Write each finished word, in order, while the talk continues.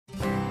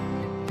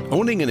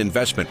Owning an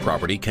investment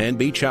property can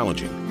be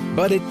challenging,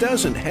 but it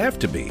doesn't have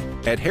to be.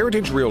 At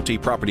Heritage Realty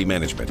Property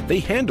Management, they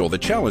handle the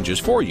challenges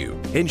for you.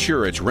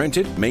 Ensure it's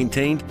rented,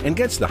 maintained, and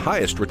gets the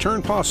highest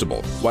return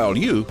possible, while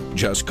you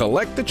just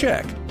collect the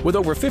check. With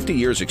over 50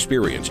 years'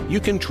 experience,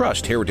 you can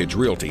trust Heritage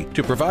Realty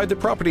to provide the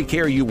property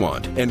care you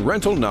want and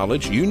rental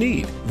knowledge you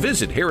need.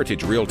 Visit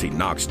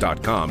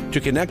heritagerealtyknox.com to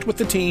connect with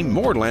the team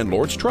more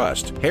landlords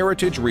trust.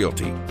 Heritage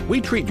Realty.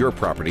 We treat your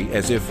property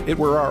as if it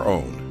were our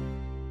own.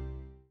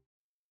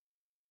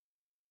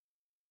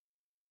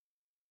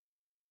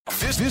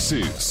 This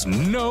is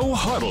No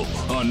Huddle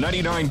on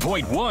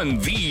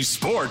 99.1 The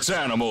Sports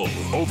Animal.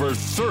 Over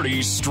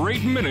 30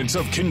 straight minutes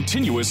of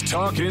continuous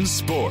talk in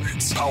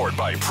sports. Powered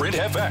by Print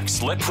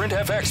FX. Let Print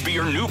FX be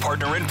your new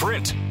partner in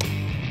print.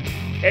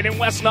 And in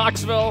West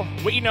Knoxville,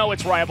 we know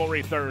it's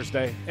Rivalry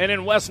Thursday. And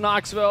in West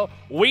Knoxville,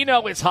 we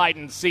know it's hide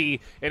and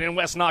seek. And in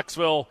West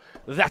Knoxville,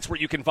 that's where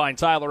you can find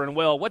Tyler and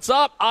Will. What's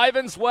up,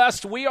 Ivans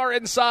West? We are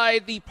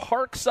inside the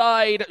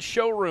Parkside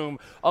showroom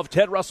of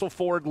Ted Russell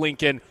Ford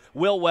Lincoln.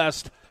 Will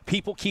West.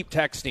 People keep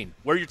texting.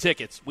 Where are your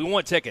tickets? We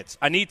want tickets.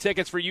 I need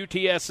tickets for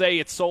UTSA.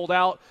 It's sold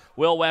out.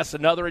 Will West,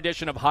 another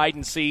edition of Hide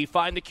and See.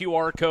 Find the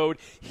QR code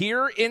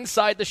here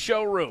inside the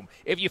showroom.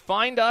 If you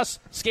find us,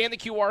 scan the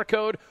QR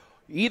code.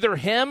 Either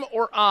him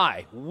or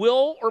I,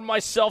 Will or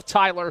myself,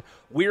 Tyler,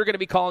 we're going to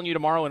be calling you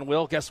tomorrow. And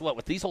Will, guess what?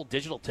 With these whole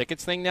digital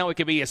tickets thing now, it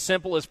can be as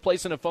simple as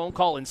placing a phone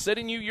call and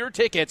sending you your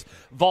tickets.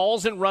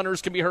 Vols and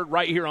runners can be heard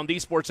right here on The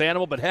Sports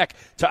Animal. But heck,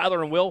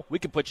 Tyler and Will, we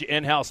can put you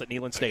in-house at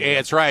Neyland Stadium.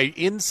 That's right.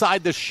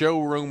 Inside the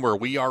showroom where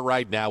we are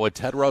right now at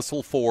Ted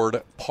Russell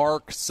Ford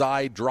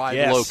Parkside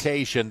Drive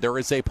location, there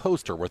is a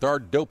poster with our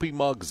dopey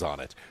mugs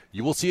on it.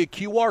 You will see a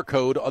QR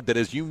code that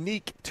is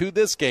unique to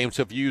this game.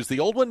 So if you use the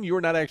old one, you're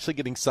not actually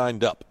getting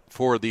signed up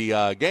for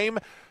the game.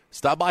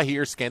 Stop by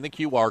here, scan the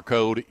QR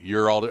code.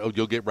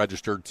 You'll get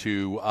registered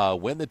to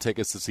win the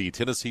tickets to see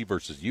Tennessee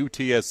versus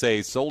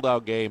UTSA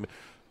sold-out game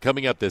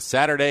coming up this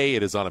Saturday.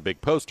 It is on a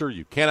big poster.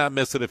 You cannot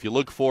miss it if you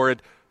look for it.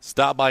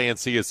 Stop by and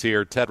see us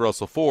here, Ted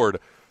Russell Ford,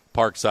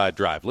 Parkside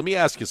Drive. Let me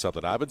ask you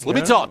something, Ivans. Let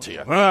me talk to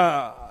you.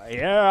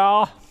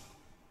 Yeah.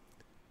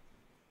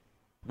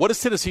 What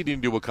does Tennessee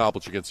need to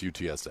accomplish against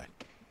UTSA?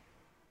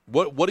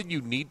 What do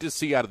you need to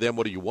see out of them?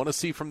 What do you want to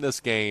see from this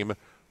game?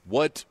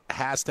 What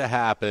has to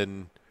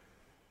happen?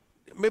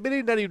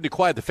 Maybe not even to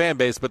quiet the fan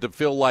base, but to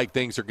feel like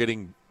things are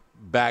getting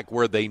back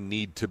where they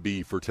need to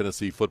be for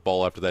Tennessee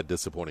football after that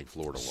disappointing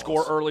Florida loss.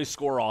 Score early,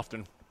 score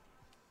often.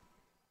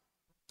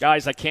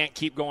 Guys, I can't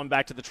keep going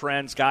back to the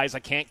trends. Guys, I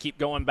can't keep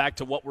going back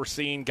to what we're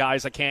seeing.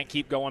 Guys, I can't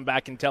keep going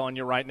back and telling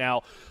you right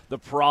now the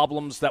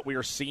problems that we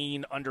are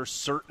seeing under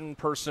certain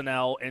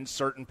personnel and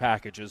certain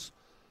packages.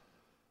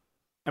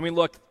 I mean,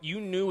 look,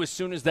 you knew as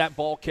soon as that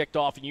ball kicked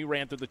off and you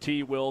ran through the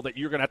tee, Will, that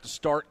you're going to have to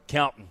start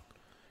counting.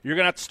 You're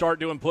going to have to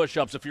start doing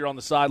push-ups if you're on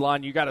the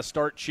sideline. You got to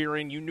start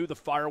cheering. You knew the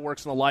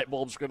fireworks and the light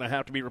bulbs were going to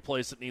have to be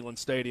replaced at Neyland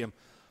Stadium.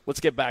 Let's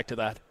get back to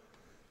that.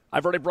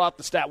 I've already brought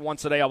the stat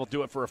once today. I will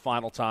do it for a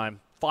final time.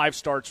 5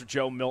 starts for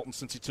Joe Milton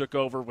since he took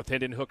over with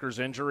Hendon Hooker's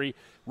injury.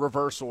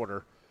 Reverse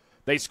order.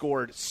 They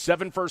scored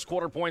 7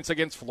 first-quarter points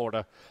against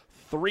Florida,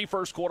 3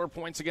 first-quarter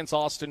points against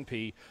Austin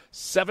Peay,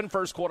 7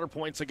 first-quarter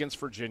points against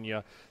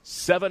Virginia,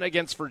 7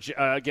 against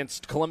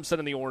Clemson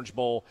in the Orange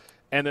Bowl,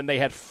 and then they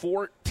had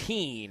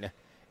 14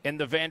 in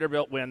the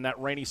Vanderbilt win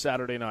that rainy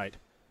Saturday night.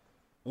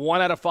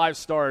 1 out of 5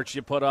 starts,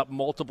 you put up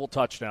multiple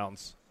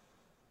touchdowns.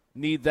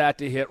 Need that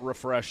to hit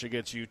refresh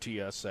against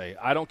UTSA.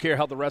 I don't care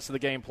how the rest of the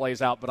game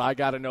plays out, but I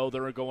got to know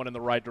they're going in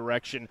the right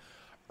direction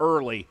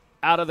early,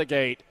 out of the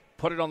gate.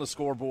 Put it on the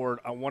scoreboard.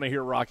 I want to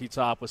hear Rocky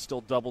Top with still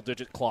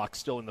double-digit clock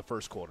still in the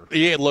first quarter.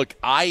 Yeah, look,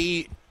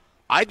 I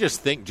just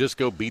think just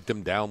go beat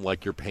them down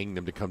like you're paying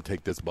them to come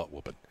take this butt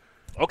whooping.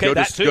 Okay,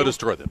 Go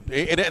destroy them.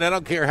 And I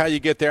don't care how you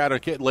get there. I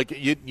don't care. Like,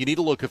 you need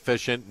to look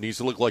efficient. It needs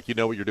to look like you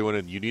know what you're doing,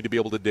 and you need to be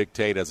able to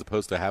dictate as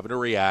opposed to having to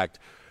react.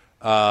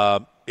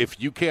 If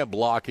you can't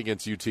block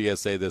against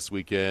UTSA this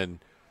weekend,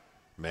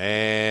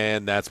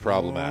 man, that's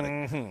problematic.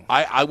 Mm-hmm.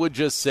 I would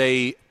just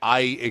say I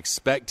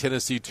expect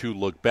Tennessee to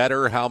look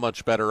better. How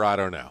much better, I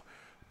don't know.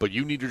 But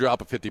you need to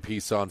drop a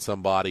 50-piece on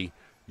somebody.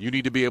 You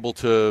need to be able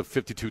to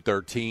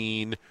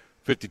 52-13,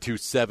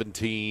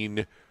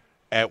 52-17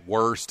 at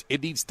worst.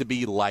 It needs to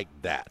be like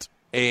that.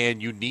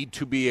 And you need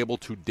to be able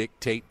to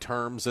dictate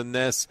terms in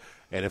this.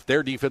 And if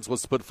their defense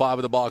wants to put 5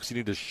 in the box, you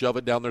need to shove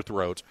it down their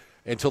throat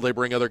until they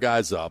bring other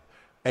guys up.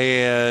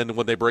 And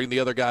when they bring the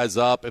other guys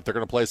up, if they're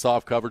going to play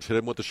soft coverage, hit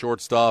them with the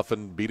short stuff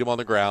and beat them on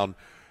the ground,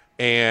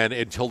 and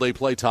until they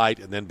play tight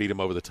and then beat them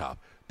over the top.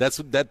 That's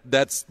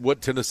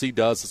what Tennessee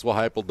does. That's what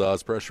Heupel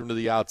does. Pressure them to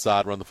the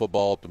outside, run the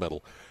football up the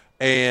middle.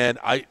 And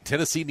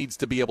Tennessee needs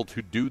to be able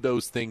to do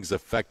those things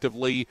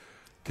effectively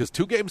because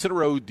 2 games in a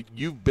row,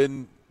 you've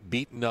been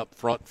beaten up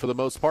front for the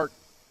most part,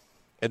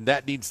 and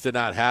that needs to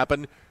not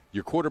happen.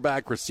 Your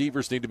quarterback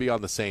receivers need to be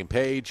on the same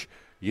page.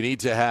 You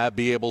need to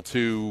be able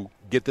to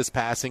get this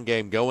passing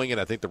game going, and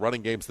I think the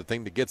running game's the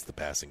thing that gets the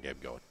passing game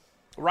going.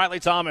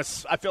 Riley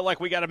Thomas, I feel like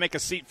we got to make a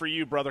seat for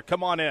you, brother.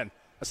 Come on in.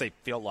 I say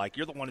feel like.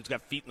 You're the one who's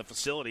got feet in the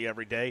facility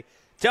every day.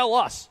 Tell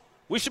us,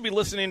 We should be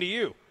listening to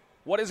you.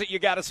 What is it you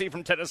got to see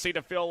from Tennessee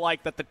to feel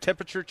like that the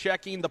temperature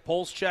checking, the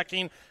pulse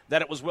checking,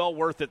 that it was well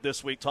worth it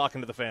this week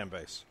talking to the fan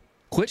base?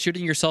 Quit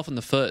shooting yourself in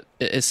the foot.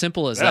 As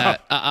simple as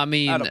that. I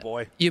mean,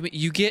 attaboy.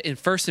 You get in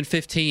 1st and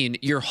 15,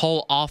 your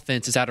whole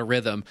offense is out of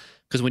rhythm.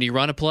 Because when you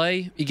run a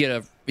play, you get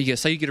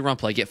a run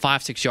play, get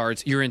 5-6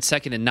 yards, you're in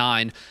 2nd and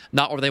 9,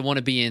 not where they want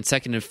to be in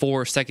 2nd and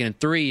 4, 2nd and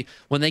 3.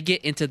 When they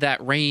get into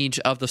that range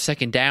of the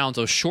second downs,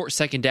 those short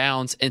second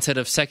downs instead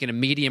of 2nd and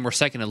medium or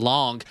 2nd and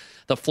long,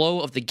 the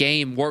flow of the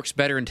game works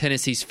better in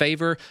Tennessee's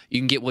favor. You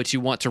can get what you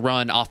want to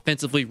run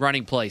offensively,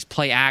 running plays,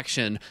 play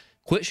action.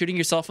 Quit shooting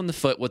yourself in the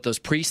foot with those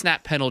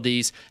pre-snap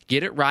penalties.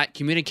 Get it right.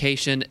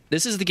 Communication.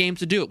 This is the game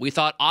to do it. We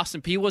thought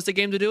Austin Peay was the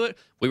game to do it.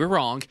 We were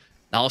wrong.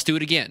 Now let's do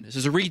it again. This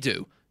is a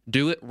redo.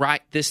 Do it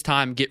right this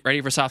time. Get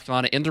ready for South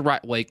Carolina in the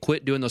right way.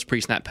 Quit doing those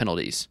pre-snap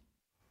penalties.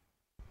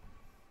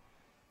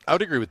 I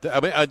would agree with that. I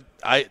mean,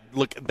 I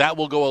look, that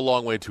will go a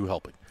long way to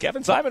helping.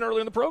 Kevin Simon earlier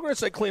in the program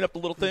said clean up the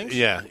little things.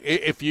 Yeah,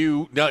 if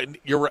you no,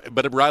 you're right,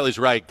 but Riley's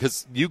right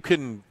because you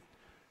can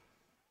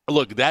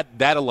look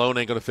that alone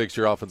ain't going to fix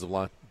your offensive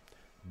line,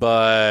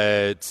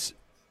 but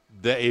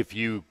if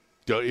you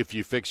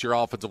fix your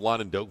offensive line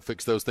and don't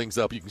fix those things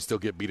up, you can still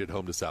get beat at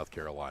home to South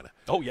Carolina.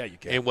 Oh yeah, you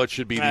can. And what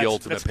should be the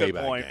ultimate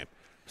payback game.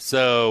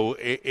 So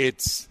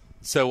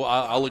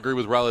I'll agree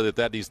with Riley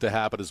that needs to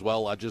happen as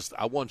well.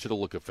 I want you to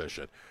look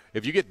efficient.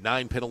 If you get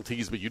 9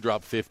 penalties but you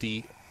drop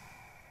 50,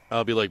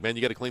 I'll be like, man,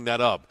 you got to clean that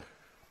up.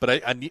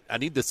 But I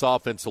need this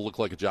offense to look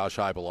like a Josh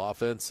Heupel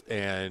offense,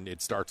 and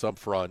it starts up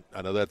front.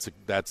 I know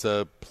that's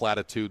a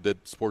platitude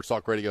that Sports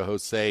Talk Radio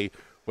hosts say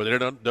where they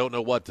don't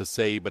know what to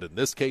say, but in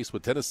this case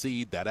with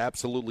Tennessee, that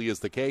absolutely is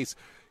the case.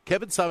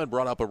 Kevin Simon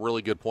brought up a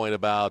really good point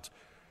about,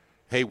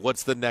 hey,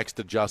 what's the next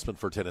adjustment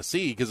for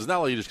Tennessee? Because it's not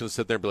like you're just going to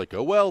sit there and be like,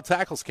 oh, well,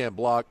 tackles can't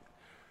block.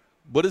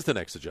 What is the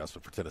next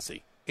adjustment for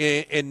Tennessee?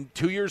 And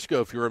 2 years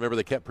ago, if you remember,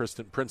 they kept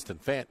Princeton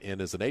Fant in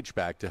as an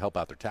H-back to help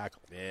out their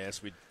tackle.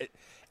 Yes,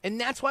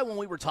 and that's why when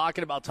we were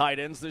talking about tight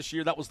ends this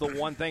year, that was the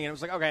one thing. And it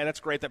was like, okay,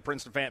 that's great that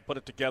Princeton Fant put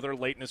it together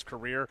late in his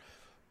career.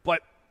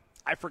 But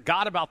I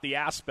forgot about the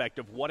aspect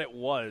of what it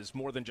was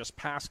more than just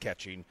pass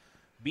catching.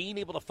 Being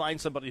able to find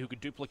somebody who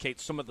could duplicate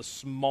some of the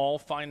small,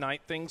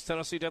 finite things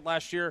Tennessee did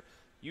last year.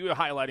 You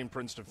highlighting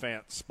Princeton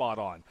Fant, spot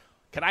on.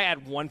 Can I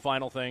add one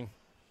final thing?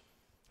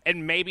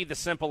 And maybe the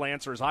simple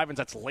answer is, Ivans,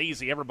 that's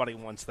lazy. Everybody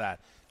wants that.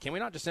 Can we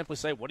not just simply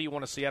say, what do you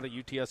want to see out of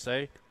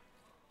UTSA?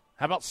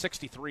 How about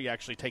 63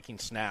 actually taking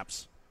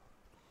snaps?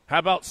 How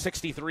about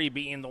 63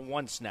 being the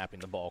one snapping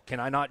the ball? Can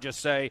I not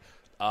just say,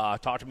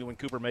 talk to me when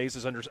Cooper Mays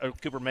is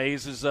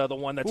the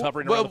one that's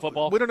hovering around the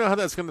football? We don't know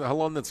how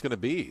long that's going to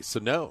be. So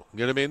no, you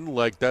know what I mean.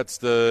 Like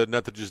that's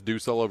not to just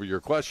deuce all over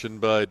your question,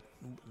 but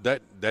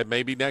that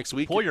may be next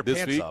week. Pull your this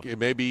pants week, up. It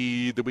may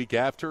be the week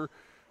after.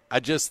 I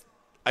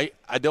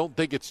don't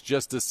think it's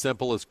just as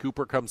simple as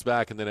Cooper comes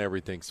back and then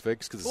everything's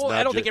fixed.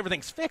 I don't think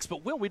everything's fixed,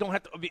 but we don't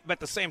have to. But at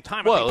the same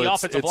time, I think the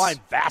offensive line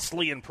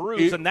vastly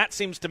improves, and that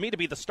seems to me to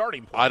be the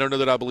starting point. I don't know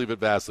that I believe it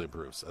vastly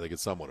improves. I think it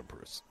somewhat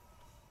improves,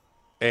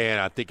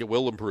 and I think it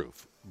will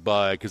improve,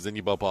 but because then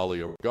you bump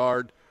Ollie over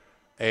guard,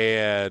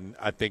 and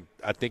I think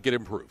it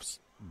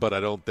improves, but I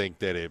don't think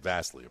that it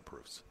vastly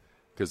improves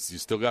because you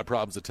still got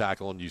problems to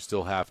tackle, and you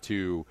still have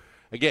to.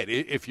 Again,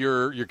 if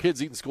your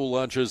kid's eating school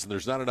lunches and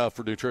there's not enough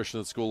for nutrition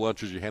in school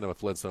lunches, you hand them a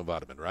Flintstone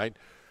vitamin, right?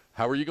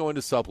 How are you going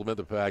to supplement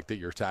the fact that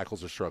your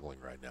tackles are struggling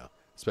right now,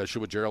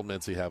 especially with Gerald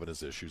Mincy having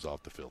his issues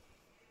off the field?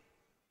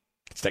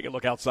 Let's take a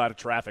look outside of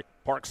traffic.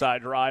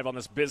 Parkside Drive on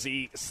this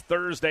busy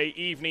Thursday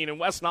evening in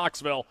West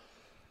Knoxville.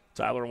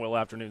 Tyler and Will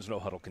Afternoons No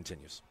Huddle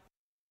continues.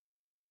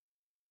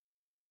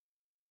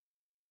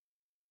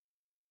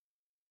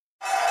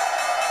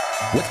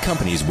 What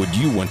companies would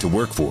you want to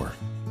work for?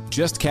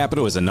 Just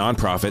Capital is a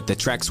nonprofit that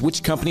tracks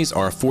which companies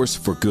are a force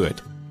for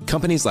good.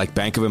 Companies like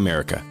Bank of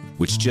America,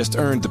 which just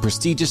earned the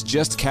prestigious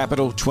Just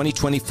Capital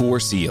 2024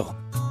 seal.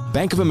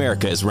 Bank of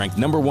America is ranked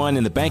 #1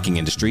 in the banking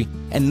industry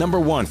and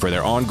 #1 for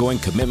their ongoing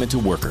commitment to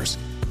workers,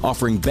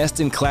 offering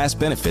best-in-class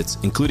benefits,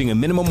 including a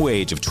minimum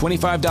wage of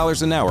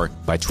 $25 an hour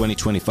by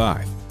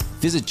 2025.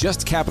 Visit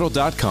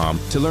justcapital.com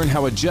to learn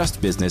how a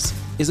just business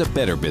is a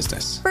better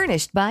business.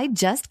 Furnished by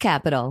Just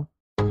Capital.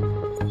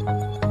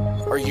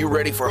 Are you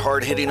ready for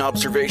hard-hitting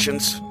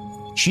observations?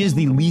 She is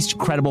the least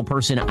credible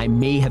person I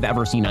may have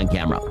ever seen on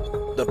camera.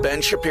 The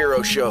Ben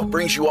Shapiro Show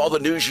brings you all the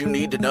news you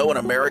need to know in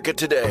America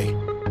today.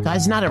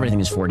 Guys, not everything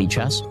is 4D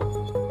chess.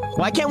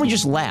 Why can't we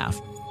just laugh?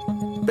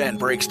 Ben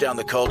breaks down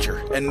the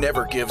culture and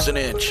never gives an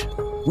inch.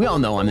 We all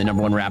know I'm the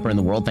 #1 rapper in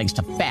the world thanks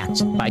to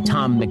Facts by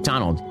Tom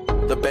McDonald.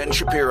 The Ben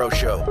Shapiro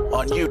Show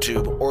on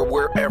YouTube or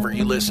wherever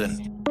you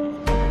listen.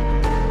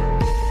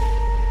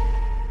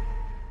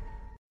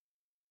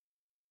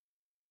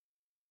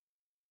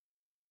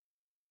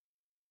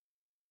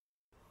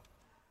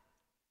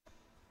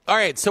 All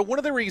right, so one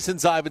of the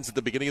reasons, Ivans, at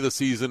the beginning of the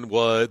season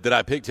was that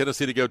I picked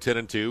Tennessee to go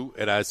 10-2,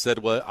 and I said,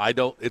 well,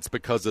 it's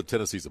because of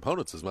Tennessee's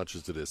opponents as much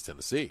as it is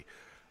Tennessee.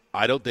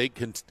 I don't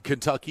think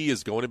Kentucky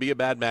is going to be a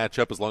bad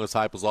matchup as long as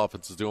Heupel's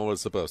offense is doing what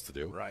it's supposed to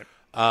do. Right.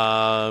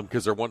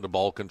 because they're wanting the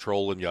ball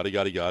control and yada,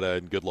 yada, yada,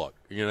 and good luck.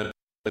 You know,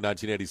 the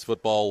 1980s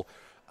football.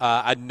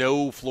 I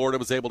know Florida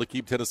was able to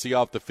keep Tennessee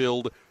off the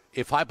field.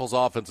 If Heupel's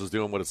offense is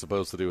doing what it's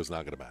supposed to do, it's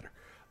not going to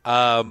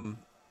matter.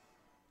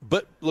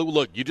 But,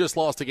 look, you just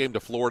lost a game to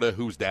Florida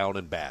who's down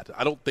and bad.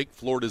 I don't think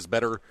Florida's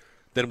better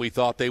than we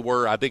thought they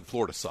were. I think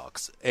Florida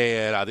sucks.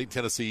 And I think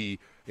Tennessee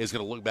is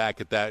going to look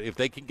back at that. If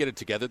they can get it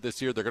together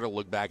this year, they're going to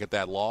look back at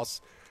that loss.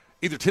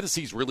 Either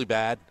Tennessee's really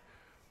bad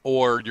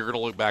or you're going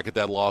to look back at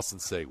that loss and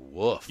say,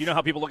 woof. You know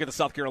how people look at the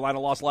South Carolina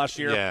loss last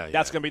year? Yeah,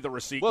 That's going to be the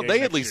receipt. Well, game they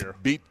at next least year.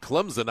 beat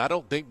Clemson. I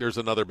don't think there's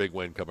another big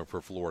win coming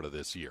for Florida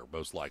this year,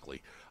 most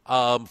likely.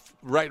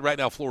 Right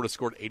now, Florida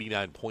scored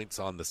 89 points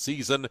on the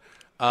season.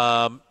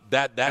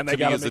 That to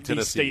me is a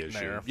Tennessee issue.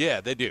 There.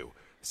 Yeah, they do.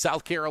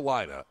 South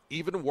Carolina,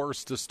 even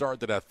worse to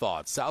start than I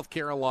thought. South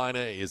Carolina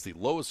is the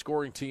lowest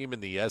scoring team in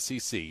the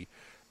SEC,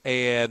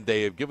 and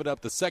they have given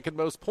up the second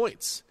most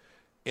points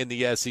in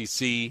the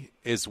SEC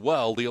as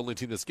well. The only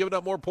team that's given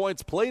up more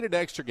points played an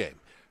extra game.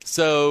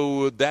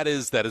 So that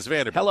is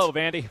Vanderbilt. Hello,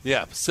 Vandy.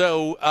 Yeah,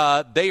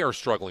 so they are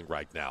struggling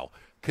right now.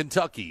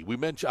 Kentucky,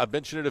 I've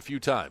mentioned it a few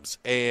times.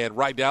 And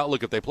right now,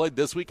 look, if they played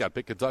this week, I'd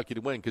pick Kentucky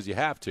to win because you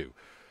have to.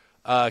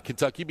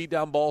 Kentucky beat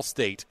down Ball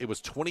State. It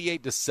was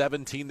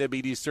 28-17 they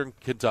beat Eastern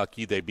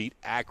Kentucky. They beat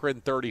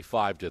Akron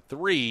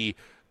 35-3.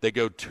 They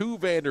go to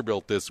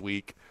Vanderbilt this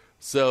week,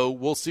 so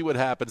we'll see what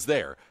happens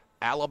there.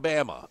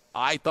 Alabama,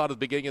 I thought at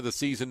the beginning of the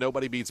season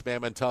nobody beats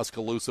Bama in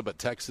Tuscaloosa, but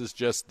Texas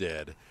just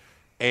did,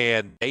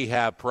 and they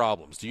have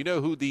problems. Do you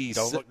know who the –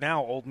 Don't look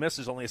now. Ole Miss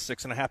is only a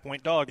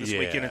 6.5-point dog this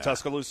weekend in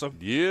Tuscaloosa.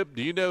 Yep.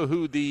 Do you know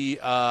who the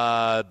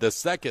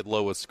second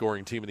lowest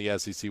scoring team in the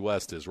SEC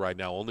West is right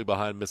now, only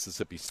behind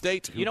Mississippi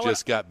State, who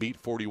just got beat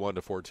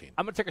 41-14?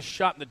 I'm going to take a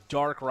shot in the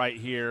dark right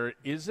here.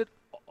 Is it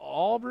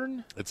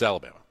Auburn? It's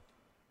Alabama.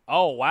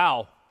 Oh,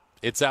 wow.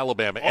 It's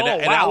Alabama. Oh,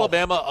 and wow.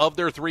 Alabama, of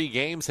their 3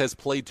 games, has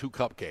played 2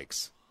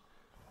 cupcakes.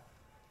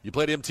 You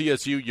played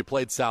MTSU. You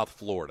played South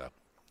Florida.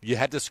 You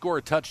had to score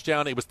a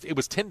touchdown. It was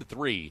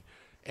 10-3,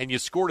 and you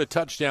scored a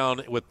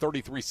touchdown with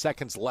 33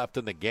 seconds left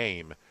in the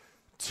game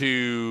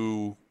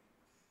to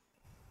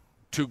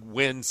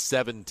win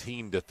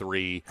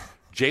 17-3.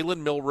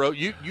 Jalen Milroe,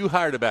 you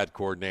hired a bad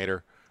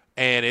coordinator,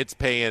 and it's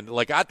paying.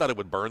 Like, I thought it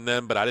would burn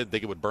them, but I didn't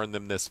think it would burn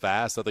them this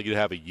fast. I think you'd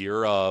have a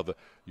year of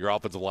your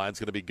offensive line's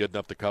going to be good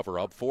enough to cover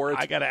up for it.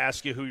 I got to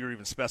ask you who you're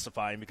even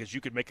specifying, because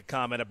you could make a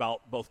comment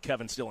about both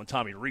Kevin Steele and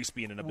Tommy Reese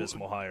being an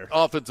abysmal hire.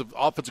 Offensive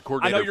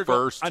coordinator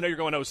first. I know you're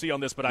going OC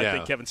on this, but I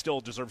think Kevin Steele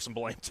deserves some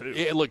blame too.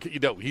 Look,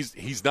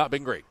 he's not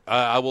been great.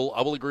 I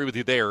will agree with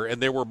you there.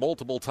 And there were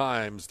multiple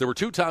times. There were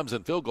 2 times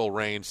in field goal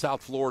range.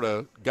 South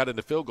Florida got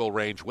into field goal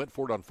range, went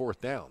for it on 4th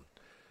down.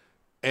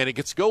 And it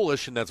gets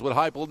goalish, and that's what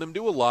Heupel and them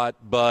do a lot.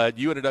 But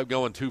you ended up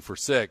going 2 for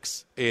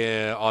 6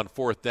 on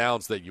 4th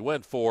downs that you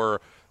went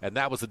for, and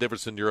that was the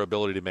difference in your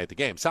ability to make the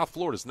game. South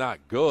Florida's not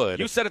good.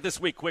 You said it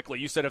this week quickly.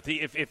 You said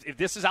if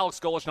this is Alex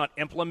Golesh not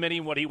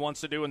implementing what he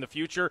wants to do in the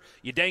future,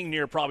 you dang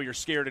near probably are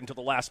scared into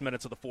the last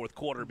minutes of the 4th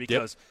quarter,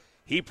 because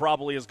he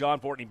probably has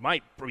gone for it, and he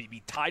might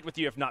be tied with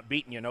you, if not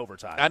beating you in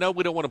overtime. I know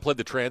we don't want to play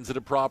the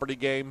transitive property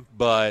game,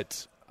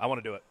 but I want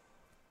to do it.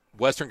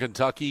 Western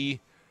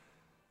Kentucky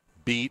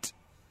beat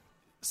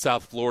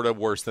South Florida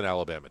worse than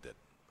Alabama did.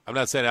 I'm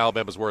not saying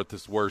Alabama's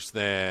worse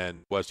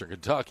than Western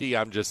Kentucky.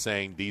 I'm just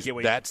saying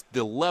that's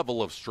the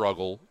level of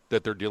struggle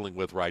that they're dealing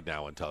with right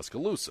now in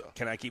Tuscaloosa.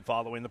 Can I keep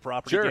following the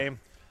property game?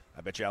 I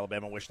bet you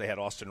Alabama wish they had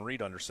Austin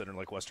Reed under center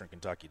like Western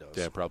Kentucky does.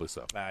 Yeah, probably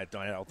so. I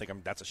don't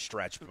think that's a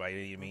stretch by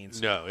any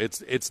means. No,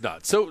 it's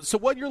not. So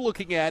what you're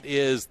looking at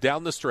is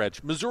down the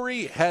stretch,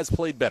 Missouri has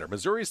played better.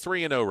 Missouri's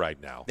 3-0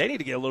 right now. They need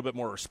to get a little bit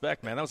more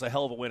respect, man. That was a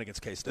hell of a win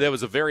against K-State. That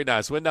was a very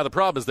nice win. Now the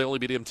problem is they only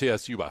beat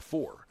MTSU by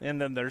 4. And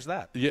then there's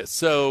that. Yeah.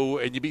 So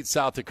and you beat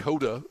South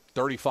Dakota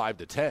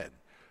 35-10.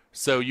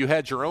 So you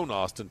had your own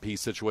Austin Peay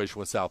situation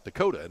with South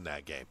Dakota in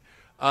that game.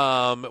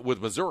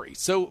 With Missouri.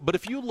 So, but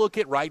if you look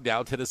at right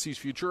now Tennessee's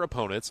future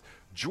opponents,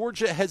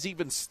 Georgia has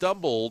even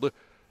stumbled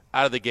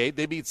out of the gate.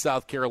 They beat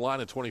South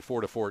Carolina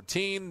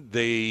 24-14.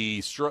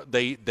 They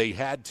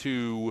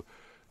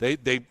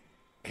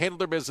handled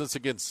their business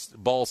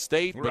against Ball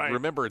State, but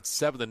remember it's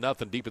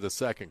 7-0 deep in the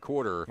second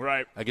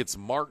quarter against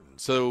Martin.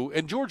 So,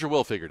 and Georgia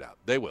will figure it out.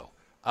 They will.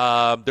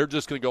 They're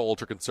just going to go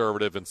ultra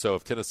conservative, and so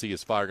if Tennessee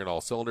is firing on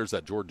all cylinders,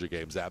 that Georgia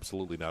game is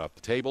absolutely not off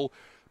the table.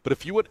 But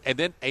if you would, and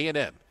then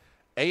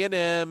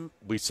A&M,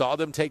 we saw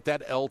them take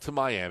that L to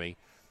Miami.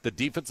 The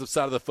defensive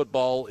side of the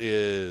football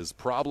is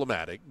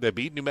problematic. They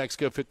beat New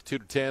Mexico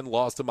 52-10,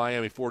 lost to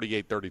Miami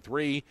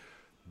 48-33,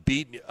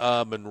 beat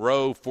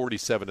Monroe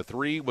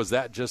 47-3. Was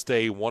that just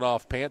a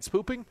one-off pants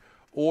pooping,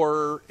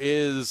 or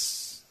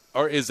is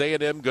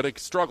A&M going to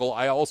struggle?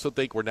 I also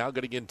think we're now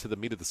going to get into the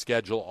meat of the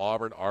schedule: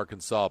 Auburn,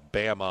 Arkansas,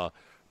 Bama,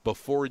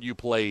 before you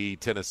play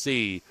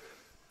Tennessee.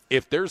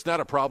 If there's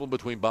not a problem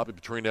between Bobby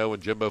Petrino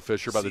and Jimbo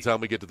Fisher by the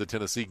time we get to the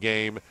Tennessee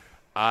game,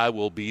 I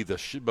will be the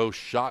most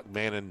shocked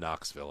man in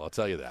Knoxville. I'll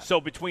tell you that. So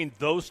between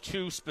those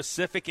two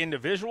specific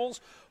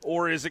individuals,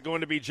 or is it going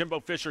to be Jimbo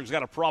Fisher who's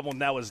got a problem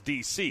now as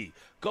DC?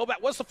 Go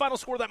back. What's the final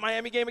score of that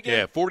Miami game again?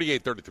 Yeah,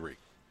 48-33.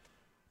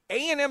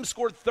 A&M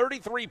scored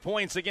 33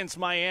 points against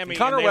Miami,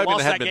 Connor and they Wegman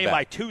lost had that been game bad.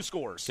 by 2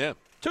 scores. Yeah.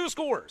 2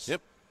 scores.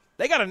 Yep.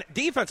 They got a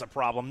defensive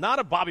problem, not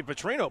a Bobby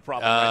Petrino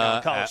problem right now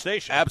in College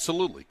Station.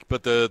 Absolutely.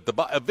 But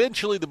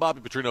eventually the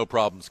Bobby Petrino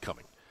problem's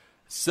coming.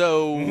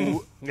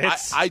 So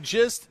I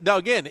just – now,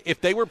 again, if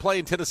they were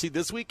playing Tennessee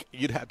this week,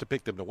 you'd have to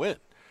pick them to win.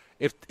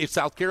 If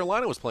South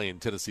Carolina was playing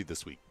Tennessee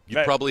this week,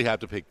 you'd probably have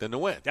to pick them to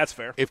win. That's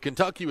fair. If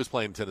Kentucky was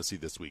playing Tennessee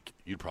this week,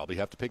 you'd probably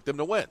have to pick them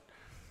to win.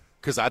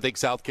 Because I think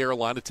South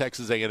Carolina,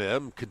 Texas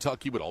A&M,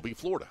 Kentucky would all be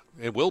Florida.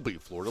 It will be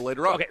Florida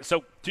later on. Okay,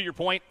 so to your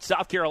point,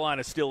 South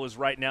Carolina still is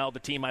right now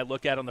the team I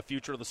look at on the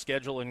future of the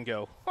schedule and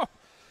go,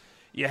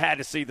 you had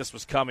to see this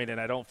was coming,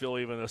 and I don't feel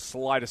even the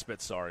slightest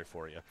bit sorry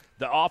for you.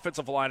 The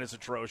offensive line is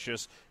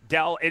atrocious.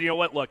 And you know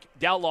what? Look,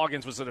 Dow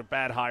Loggins was a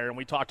bad hire, and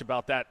we talked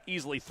about that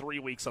easily 3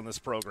 weeks on this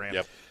program.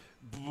 Yep.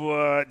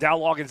 But Dow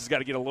Loggins has got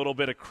to get a little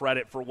bit of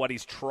credit for what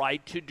he's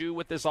tried to do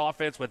with this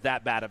offense with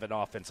that bad of an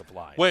offensive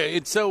line. Well,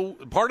 so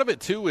part of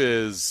it, too,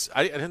 is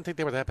I didn't think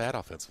they were that bad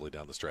offensively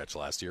down the stretch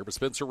last year, but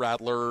Spencer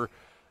Rattler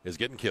is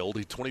getting killed.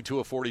 He's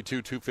 22 of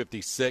 42,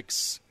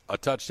 256, a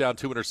touchdown,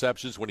 2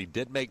 interceptions. When he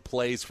did make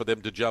plays for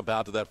them to jump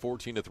out to that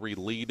 14-3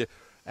 lead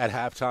at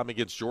halftime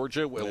against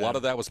Georgia, a lot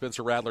of that was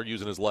Spencer Rattler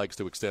using his legs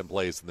to extend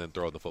plays and then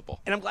throwing the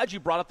football. And I'm glad you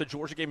brought up the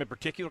Georgia game in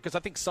particular because I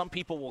think some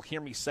people will hear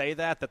me say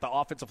that the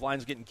offensive line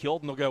is getting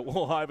killed, and they'll go,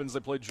 well, Ivans, they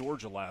played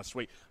Georgia last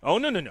week. Oh,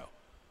 no.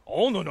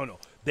 Oh, no.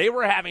 They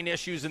were having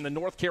issues in the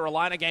North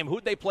Carolina game.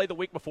 Who'd they play the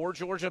week before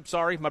Georgia? I'm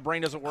sorry, my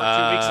brain doesn't work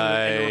 2 weeks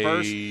in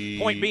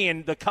reverse. Point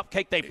being, the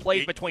cupcake they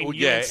played between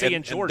UNC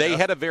and Georgia. And they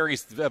had a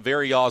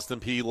very Austin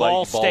Peay like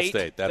Ball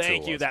State. That's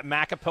Thank who it you. was. That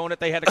MAC opponent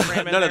they had to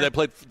cram in No, there. they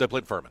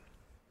played Furman.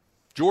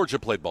 Georgia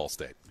played Ball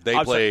State.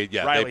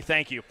 Riley,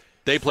 thank you.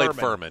 They played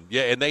Furman.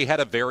 Yeah, and they had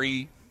a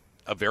very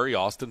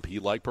Austin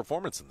Peay like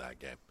performance in that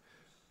game.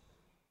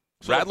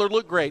 Rattler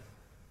looked great.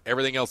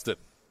 Everything else didn't.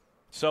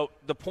 So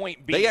the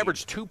point being, they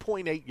averaged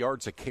 2.8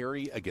 yards a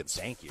carry against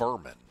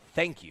Furman.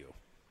 Thank you.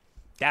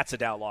 That's a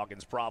Dow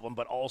Loggins problem,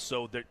 but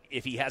also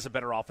if he has a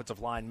better offensive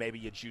line, maybe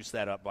you juice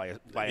that up by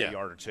a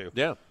yard or two.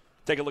 Yeah.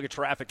 Take a look at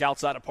traffic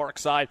outside of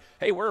Parkside.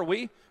 Hey, where are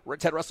we? We're at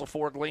Ted Russell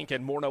Ford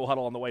Lincoln. More No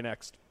Huddle on the way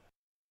next.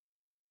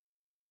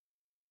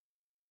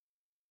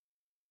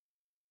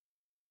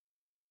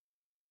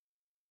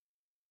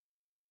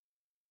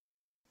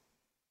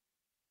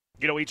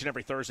 You know, each and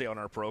every Thursday on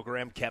our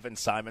program, Kevin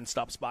Simon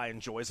stops by and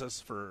joins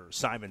us for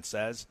Simon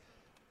Says.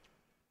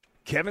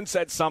 Kevin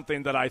said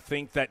something that I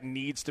think that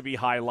needs to be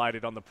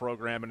highlighted on the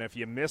program, and if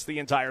you missed the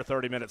entire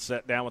 30-minute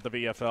sit down with the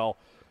VFL,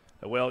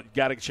 well, you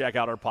got to check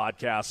out our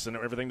podcasts and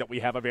everything that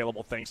we have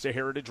available thanks to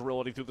Heritage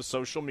Realty through the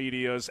social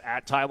medias,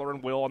 at Tyler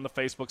and Will on the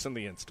Facebooks and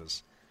the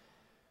Instas.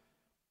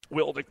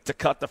 Will, to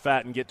cut the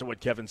fat and get to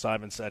what Kevin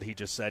Simon said, he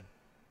just said,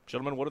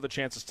 gentlemen, what are the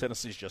chances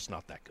Tennessee's just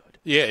not that good?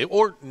 Yeah,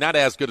 or not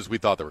as good as we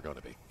thought they were going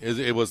to be.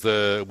 It was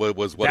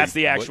what that's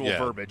the actual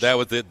verbiage. That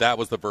was it. That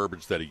was the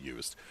verbiage that he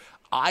used.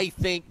 I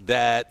think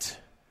that,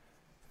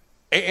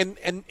 and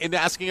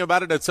asking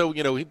about it, and so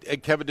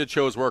Kevin did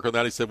show his work on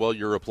that. He said, "Well,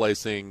 you're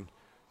replacing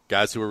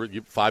guys who were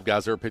 5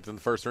 guys that were picked in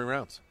the first 3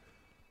 rounds,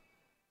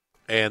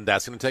 and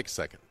that's going to take a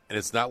second. And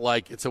it's not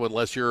like so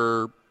unless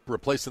you're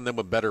replacing them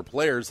with better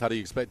players, how do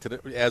you expect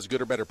as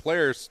good or better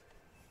players?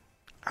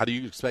 How do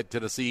you expect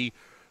Tennessee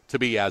to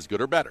be as good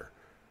or better?"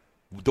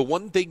 The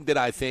one thing that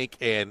I think,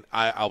 and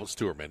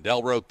Stuart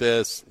Mandel wrote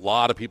this, a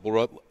lot of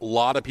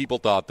people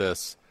thought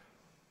this.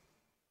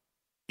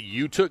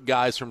 You took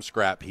guys from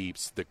scrap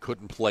heaps that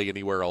couldn't play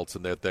anywhere else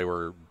and that they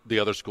were the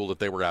other school that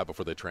they were at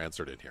before they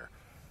transferred in here.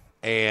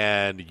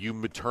 And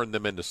you turned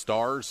them into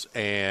stars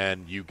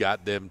and you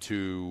got them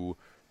to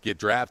get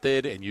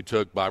drafted, and you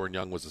took Byron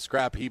Young was a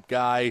scrap heap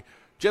guy.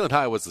 Jalen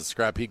Hyatt was a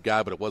scrap heap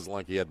guy, but it wasn't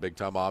like he had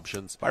big-time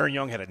options. Byron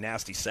Young had a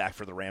nasty sack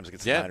for the Rams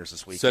against the Niners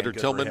this week. Cedric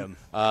Tillman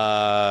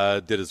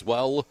did as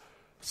well.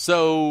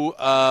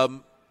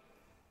 So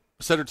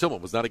Cedric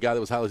Tillman was not a guy that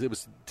was highly – it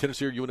was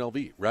Tennessee or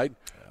UNLV, right?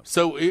 Yeah.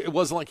 So it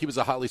wasn't like he was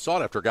a highly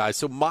sought-after guy.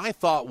 So my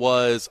thought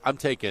was I'm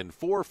taking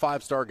 4 or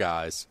 5-star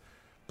guys,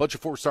 a bunch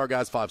of 4-star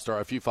guys, 5-star,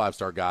 a few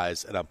 5-star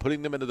guys, and I'm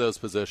putting them into those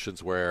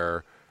positions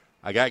where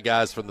I got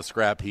guys from the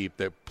scrap heap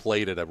that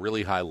played at a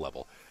really high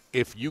level.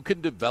 If you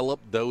can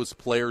develop those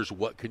players,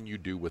 what can you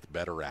do with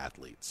better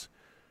athletes?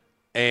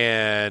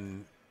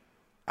 And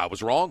I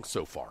was wrong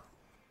so far.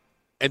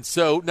 And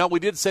so, now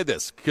we did say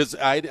this, because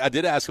I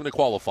did ask him to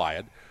qualify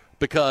it,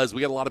 because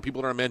we got a lot of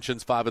people in our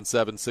mentions,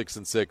 5-7,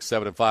 6-6,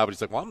 7-5, and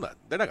he's like, well,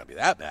 they're not going to be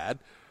that bad.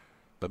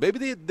 But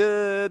maybe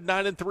the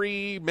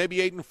 9-3, maybe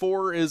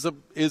 8-4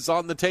 is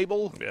on the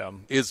table,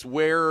 is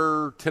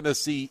where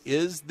Tennessee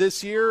is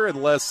this year,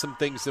 unless some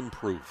things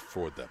improve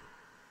for them.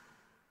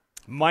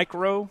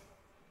 Micro,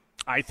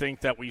 I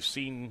think that we've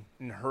seen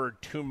and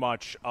heard too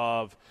much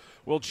of,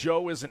 well,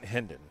 Joe isn't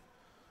Hendon.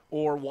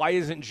 Or why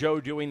isn't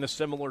Joe doing the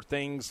similar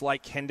things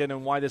like Hendon,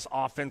 and why this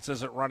offense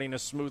isn't running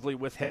as smoothly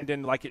with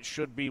Hendon like it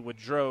should be with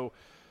Joe?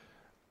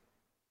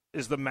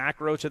 Is the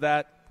macro to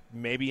that?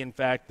 Maybe, in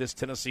fact, this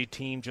Tennessee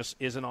team just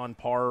isn't on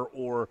par,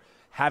 or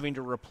having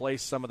to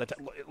replace some of the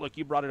look,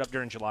 you brought it up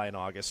during July and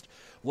August.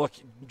 Look,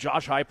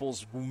 Josh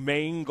Heupel's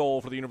main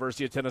goal for the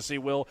University of Tennessee,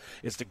 Will,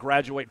 is to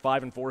graduate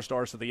 5 and 4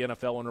 stars to the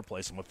NFL and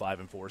replace them with 5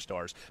 and 4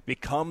 stars.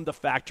 Become the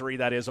factory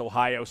that is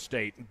Ohio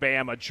State,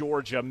 Bama,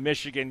 Georgia,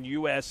 Michigan,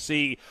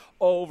 USC,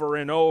 over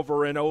and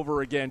over and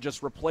over again.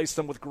 Just replace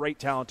them with great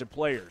talented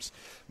players.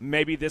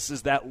 Maybe this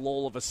is that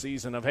lull of a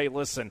season of, hey,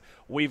 listen,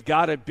 we've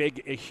got a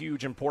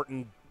huge,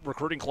 important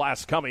recruiting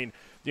class coming,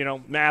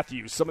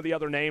 Matthews, some of the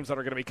other names that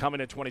are going to be coming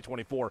in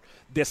 2024.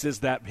 This is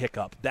that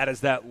hiccup. That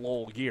is that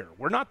lull year.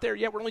 We're not there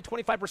yet. We're only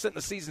 25% in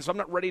the season, so I'm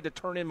not ready to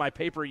turn in my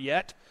paper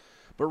yet.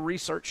 But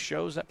research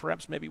shows that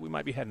perhaps maybe we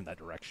might be heading that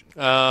direction.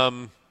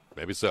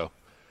 Maybe so.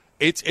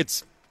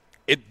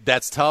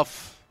 That's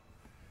tough.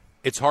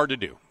 It's hard to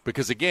do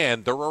because,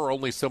 again, there are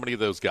only so many of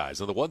those guys.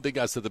 And the one thing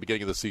I said at the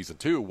beginning of the season,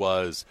 too,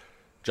 was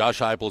Josh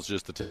Heupel's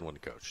just a 10-win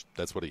coach.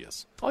 That's what he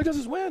is. All he does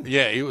is win.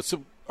 Yeah, he was,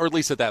 or at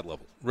least at that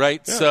level,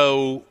 right? Yeah.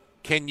 So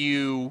can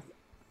you,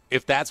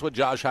 if that's what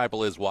Josh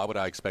Heupel is, why would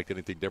I expect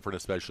anything different,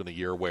 especially in a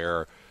year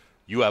where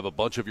you have a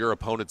bunch of your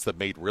opponents that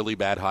made really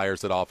bad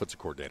hires at offensive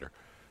coordinator,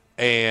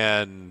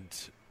 and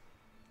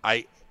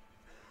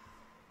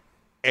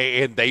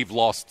they've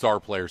lost star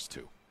players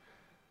too.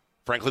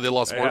 Frankly, they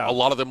lost more. A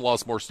lot of them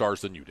lost more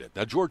stars than you did.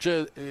 Now,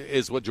 Georgia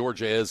is what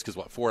Georgia is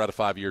because 4 out of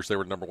 5 years they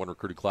were the number 1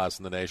 recruiting class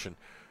in the nation,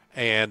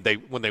 and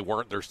when they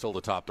weren't, they're still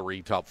the top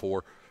 3, top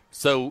 4.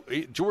 So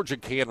Georgia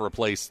can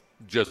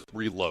just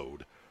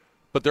reload.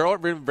 But there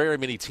aren't very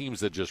many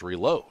teams that just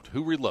reload.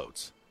 Who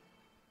reloads?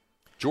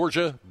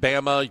 Georgia,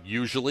 Bama,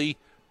 usually,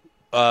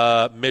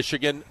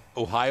 Michigan,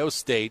 Ohio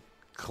State,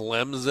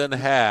 Clemson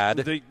had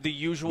the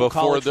usual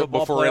college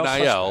football before NIL.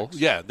 Suspects.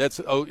 Yeah, that's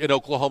in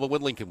Oklahoma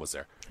when Lincoln was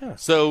there. Yeah.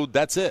 So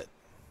that's it.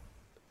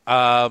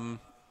 And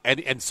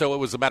so it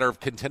was a matter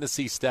of, can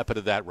Tennessee step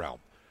into that realm?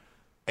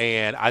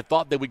 And I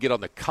thought they would get on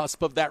the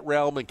cusp of that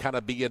realm and kind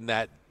of be in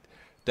that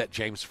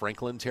James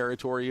Franklin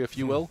territory, if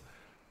you will.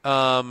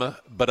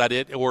 But I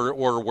did,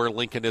 or where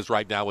Lincoln is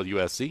right now with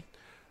USC.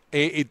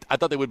 I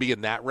thought they would be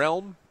in that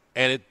realm,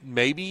 and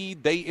maybe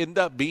they end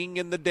up being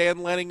in the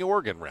Dan Lanning,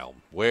 Oregon realm,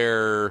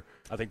 where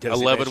I think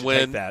 11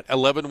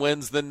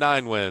 wins, then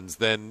 9 wins,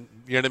 then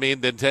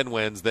then 10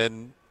 wins,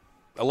 then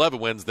 11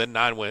 wins, then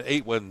 9 wins,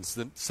 8 wins,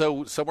 then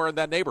so somewhere in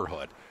that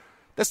neighborhood.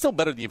 That's still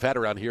better than you've had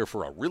around here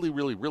for a really,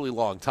 really, really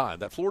long time.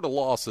 That Florida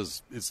loss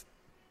is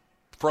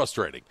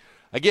frustrating.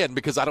 Again,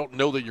 because I don't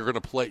know that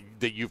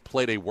you've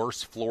played a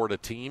worse Florida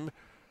team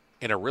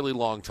in a really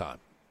long time.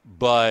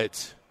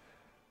 But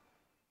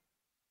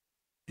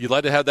you'd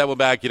like to have that one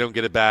back. You don't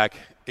get it back.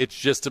 It's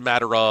just a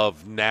matter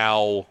of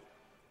now.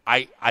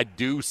 I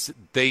do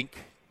think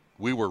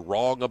we were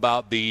wrong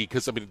about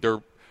because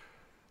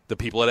the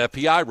people at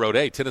FPI wrote,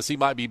 hey, Tennessee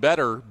might be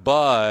better,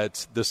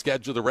 but the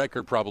schedule, the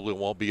record probably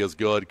won't be as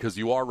good because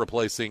you are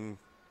replacing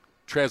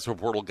transfer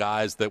portal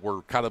guys that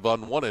were kind of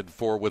unwanted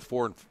with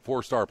 4 and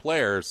 4-star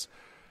players.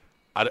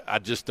 I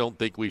just don't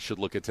think we should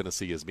look at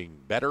Tennessee as being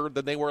better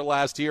than they were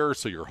last year,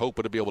 so you're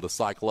hoping to be able to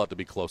cycle up to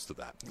be close to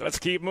that. Let's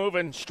keep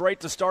moving. Straight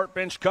to start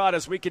bench cut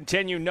as we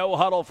continue. No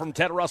huddle from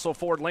Ted Russell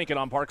Ford Lincoln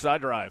on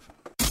Parkside Drive.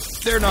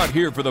 They're not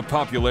here for the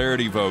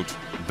popularity vote.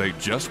 They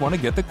just want to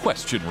get the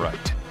question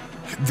right.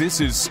 This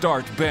is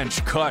Start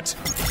Bench Cut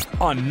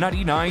on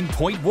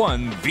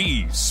 99.1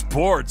 The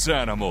Sports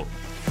Animal.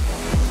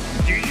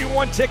 Do you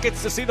want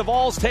tickets to see the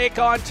Vols take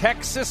on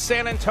Texas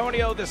San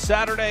Antonio this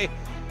Saturday?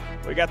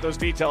 We got those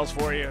details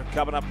for you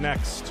coming up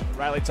next.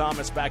 Riley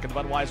Thomas back at the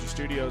Budweiser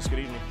Studios. Good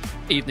evening.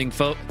 Evening,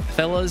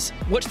 fellas.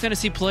 Which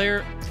Tennessee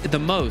player the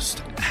most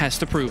has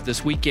to prove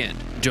this weekend?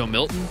 Joe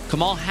Milton,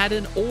 Kamal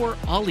Haddon, or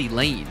Ollie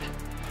Lane?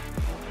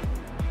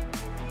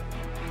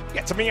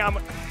 Yeah, to me, a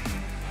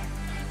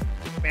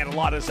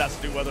lot of this has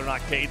to do whether or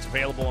not Cade's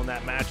available in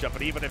that matchup.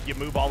 But even if you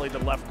move Ollie to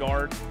left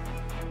guard,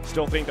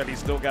 still think that he's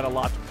still got a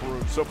lot to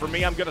prove. So for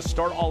me, I'm going to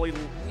start Ollie.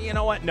 You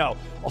know what? No.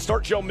 I'll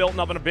start Joe Milton.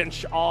 I'm going to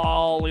bench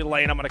Ollie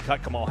Lane. I'm going to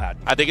cut Kamal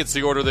Haddon. I think it's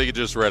the order that you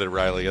just read it,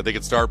 Riley. I think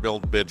it's start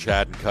Milton, bench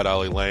Haddon, cut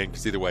Ollie Lane,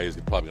 because either way he's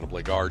probably going to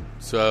play guard.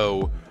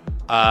 So,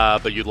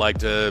 but you'd like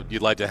to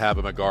have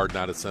him at guard,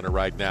 not at center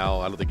right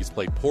now. I don't think he's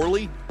played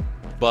poorly,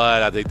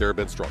 but I think there have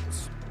been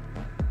struggles.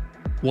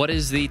 What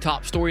is the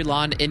top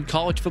storyline in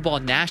college football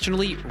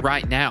nationally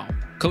right now?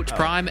 Coach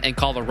Prime and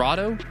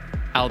Colorado,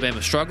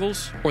 Alabama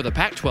struggles, or the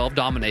Pac-12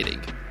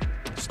 dominating?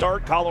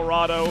 Start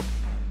Colorado,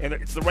 and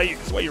it's the way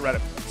you read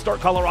it.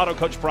 Start Colorado,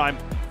 Coach Prime,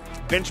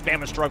 bench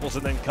Bama struggles,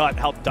 and then cut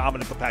how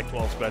dominant the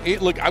Pac-12's been.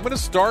 Look, I'm going to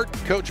start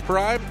Coach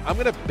Prime. I'm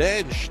going to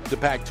bench the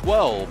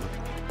Pac-12,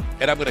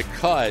 and I'm going to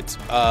cut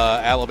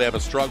Alabama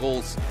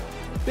struggles.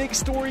 Big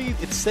story,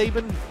 it's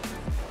Saban.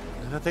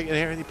 I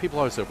think people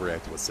always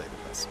overreact with Saban.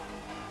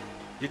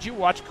 Did you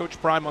watch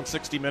Coach Prime on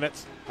 60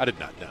 Minutes? I did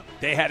not know.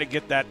 They had to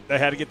get that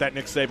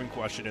Nick Saban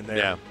question in there.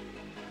 Yeah.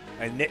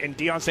 And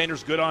Deion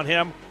Sanders, good on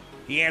him.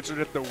 He answered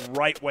it the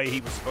right way he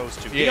was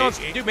supposed to. Yeah,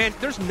 dude, man,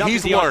 there's nothing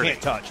Deion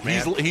can't touch,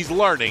 man. He's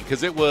learning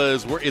because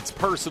it's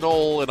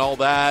personal and all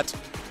that.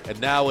 And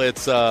now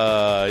it's,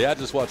 I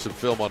just watched some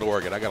film on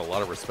Oregon. I got a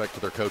lot of respect for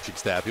their coaching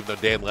staff, even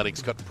though Dan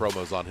Lenning's cutting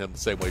promos on him the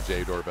same way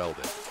Jay Dorvell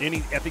did.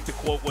 I think the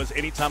quote was,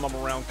 anytime I'm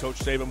around Coach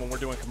Saban when we're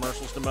doing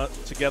commercials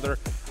together,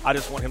 I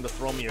just want him to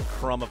throw me a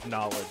crumb of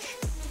knowledge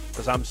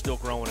because I'm still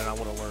growing and I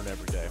want to learn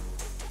every day.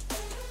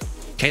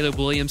 Caleb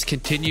Williams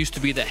continues to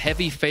be the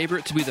heavy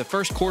favorite to be the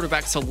first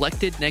quarterback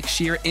selected next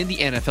year in the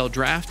NFL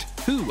Draft.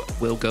 Who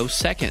will go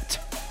second?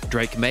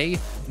 Drake May,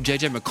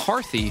 J.J.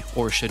 McCarthy,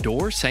 or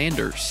Shedeur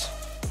Sanders?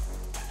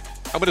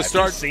 I'm going to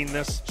start. Have you seen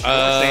this?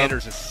 Shedeur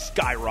Sanders is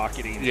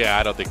skyrocketing. Yeah,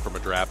 I don't think from a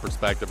draft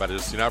perspective. I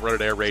just, not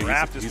running air raid. He's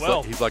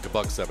like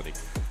 $170.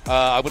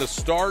 I'm going to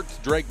start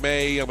Drake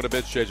May. I'm going to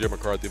bench J.J.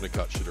 McCarthy. I'm going to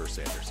cut Shedeur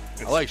Sanders.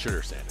 I like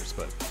Shedeur Sanders,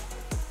 but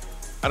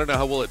I don't know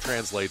how well it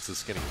translates as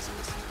skinny as he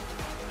is.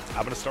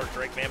 I'm going to start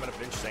Drake May. I'm going to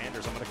bench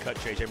Sanders. I'm going to cut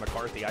J.J.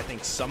 McCarthy. I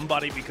think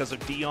somebody, because of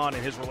Deion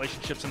and his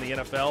relationships in the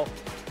NFL,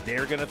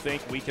 they're going to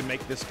think we can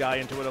make this guy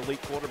into an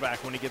elite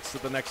quarterback when he gets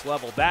to the next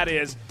level. That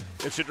is,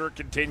 if Shedeur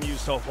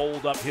continues to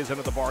hold up his end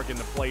of the bargain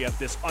to play at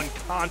this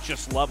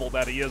unconscious level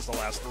that he is the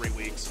last 3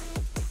 weeks.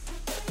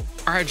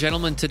 All right,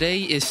 gentlemen,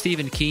 today is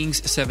Stephen King's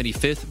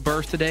 75th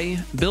birthday,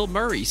 Bill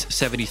Murray's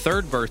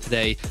 73rd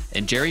birthday,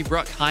 and Jerry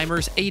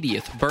Bruckheimer's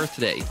 80th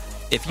birthday.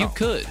 If you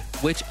could,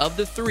 which of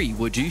the three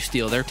would you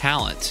steal their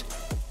talent?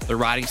 The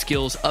writing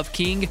skills of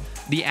King,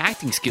 the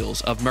acting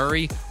skills of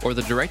Murray, or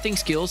the directing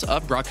skills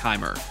of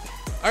Bruckheimer?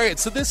 All right,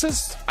 so this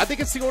is, I think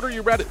it's the order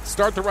you read it.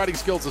 Start the writing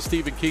skills of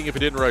Stephen King. If he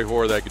didn't write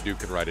horror, that dude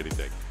can write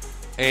anything.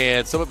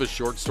 And some of his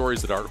short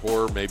stories that aren't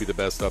horror may be the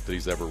best stuff that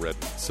he's ever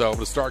written. So I'm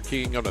going to start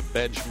King. I'm going to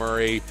bench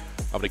Murray.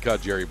 I'm going to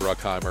cut Jerry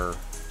Bruckheimer.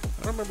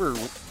 I don't remember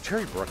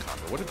Jerry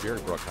Bruckheimer. What did Jerry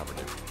Bruckheimer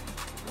do?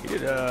 He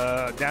did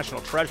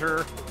National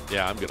Treasure.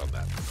 Yeah, I'm good on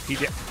that. He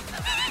did.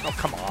 Oh,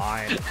 come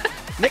on.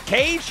 Nick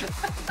Cage?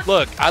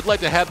 Look, I'd like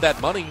to have that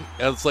money.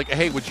 And it's like,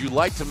 hey, would you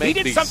like to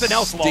make these something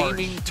else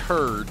steaming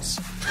turds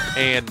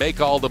and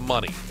make all the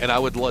money? And I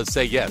would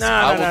say yes.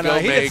 No.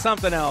 He did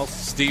something else.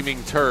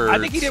 Steaming turds. I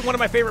think he did one of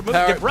my favorite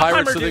movies.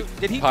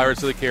 Did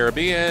Pirates of the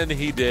Caribbean.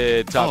 He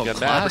did Top Gun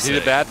Maverick. He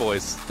did Bad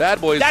Boys.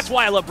 Bad Boys. That's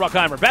why I love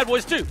Bruckheimer. Bad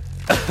Boys 2.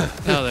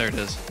 Oh, there it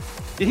is.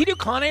 Did he do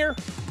Con Air?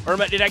 Or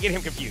did I get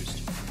him confused?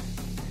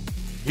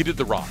 He did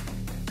The Rock.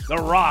 The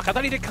Rock. I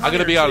thought he did Con Air. I'm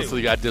going to be honest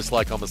with you. I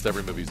dislike almost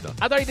every movie he's done.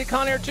 I thought he did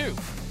Con Air too.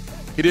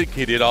 He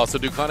did also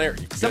do Con Air.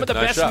 Some of the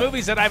best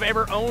movies that I've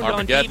ever owned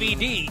on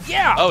DVD.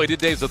 Yeah. Oh, he did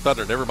Days of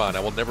Thunder. Never mind.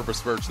 I will never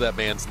besmirch that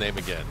man's name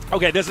again.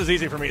 Okay, this is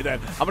easy for me then.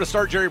 I'm going to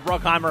start Jerry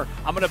Bruckheimer.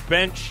 I'm going to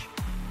bench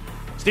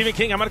Stephen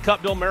King. I'm going to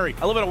cut Bill Murray.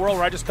 I live in a world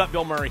where I just cut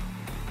Bill Murray.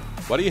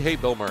 Why do you hate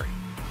Bill Murray?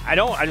 I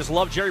don't. I just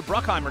love Jerry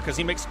Bruckheimer because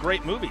he makes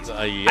great movies.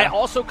 Yeah. I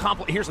also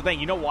here's the thing.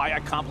 You know why I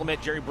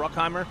compliment Jerry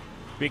Bruckheimer?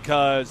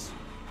 Because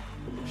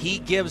he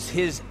gives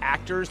his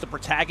actors, the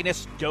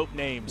protagonists, dope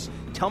names.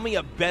 Tell me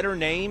a better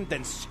name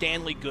than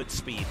Stanley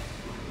Goodspeed.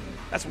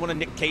 That's one of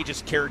Nick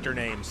Cage's character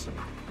names.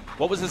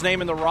 What was his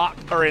name in The Rock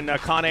or in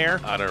Con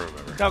Air? I don't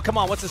remember. No, come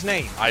on. What's his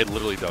name? I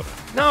literally don't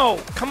No,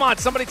 know. come on.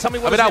 Somebody tell me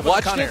what his name was.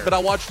 I watched it, but I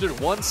watched it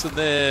once and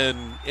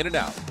then in and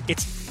out.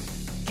 It's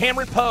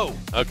Cameron Poe.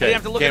 Okay, you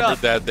have to look it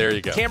up. There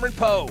you go. Cameron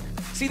Poe.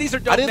 See, these are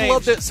dope names. I didn't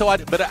love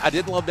that. But I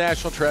didn't love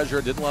National Treasure.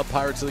 I didn't love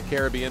Pirates of the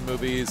Caribbean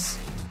movies.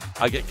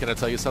 Can I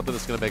tell you something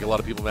that's going to make a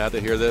lot of people mad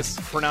to hear this?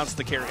 It's pronounced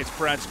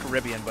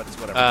Caribbean, but it's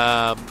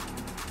whatever.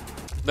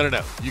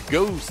 No.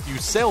 You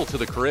sail to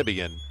the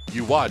Caribbean.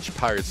 You watch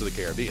Pirates of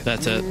the Caribbean.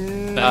 That's it.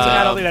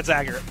 I don't think that's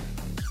accurate.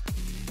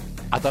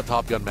 I thought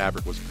Top Gun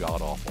Maverick was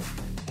god awful.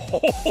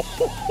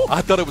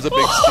 I thought it was a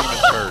big steaming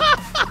turd.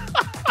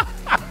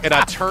 And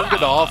I turned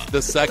it off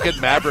the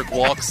second Maverick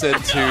walks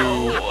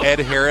into Ed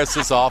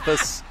Harris's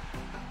office.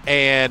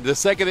 And the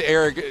second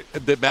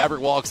that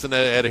Maverick walks into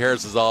Ed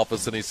Harris's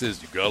office and he says,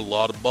 "You got a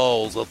lot of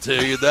balls, I'll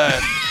tell you that."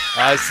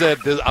 I said,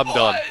 "I'm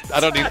done.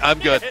 I'm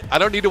good. I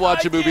don't need to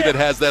watch a movie that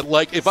has that."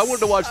 Like, if I wanted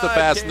to watch The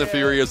Fast and the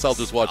Furious, I'll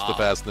just watch The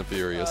Fast and the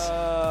Furious.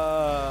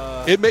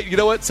 You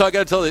know what? So I got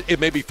to tell you,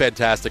 it may be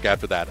fantastic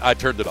after that. I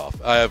turned it off.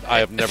 I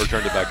have never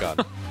turned it back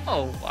on.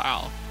 Oh,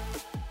 wow.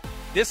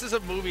 This is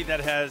a movie that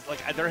has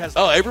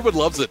everyone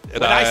loves it.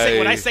 And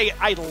when I say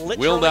I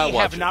literally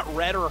have not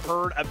read or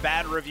heard a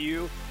bad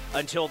review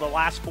until the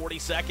last 40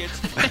 seconds.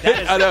 That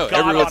is I know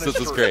everyone says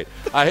it's great.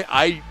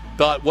 I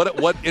thought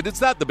what and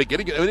it's not the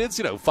beginning. I mean, it's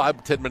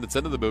 5-10 minutes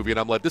into the movie, and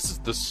I'm like, this is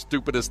the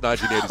stupidest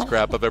 1980s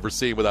crap I've ever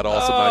seen with that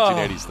awesome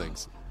 1980s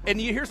things. And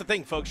here's the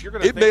thing, folks. You're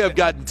gonna. It may have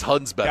gotten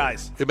tons better,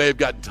 guys. It may have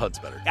gotten tons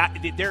better.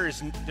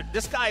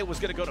 This guy was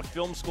going to go to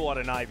film school at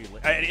an Ivy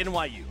League, at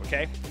NYU.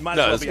 Okay,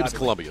 it's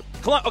Columbia.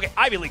 Okay,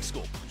 Ivy League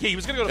school. He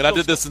was going to go to. And I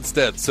did this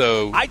instead,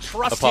 so I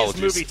trust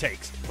apologies. his movie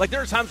takes. Like,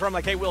 there are times where I'm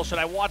like, "Hey, Will, should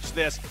I watch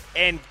this?"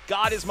 And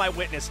God is my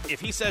witness.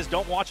 If he says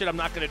don't watch it, I'm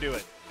not going to do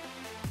it.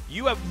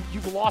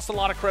 You've lost a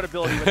lot of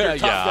credibility with your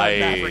Top Gun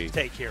Maverick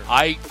take here.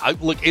 I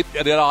look.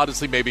 It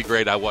honestly may be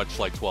great. I watched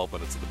like 12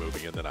 minutes of the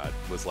movie, and then I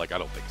was like, I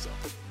don't think so.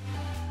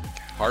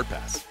 Hard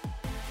pass.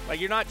 Like,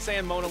 you're not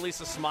saying Mona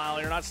Lisa Smile.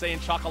 You're not saying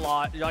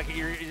Chocolat. You're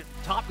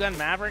Top Gun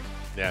Maverick.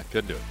 Yeah,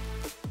 couldn't do it.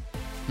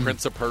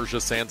 Prince of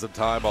Persia, Sands of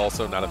Time,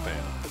 also not a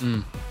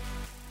fan.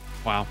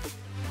 Wow.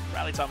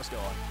 Riley Thomas, go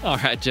on. All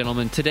right,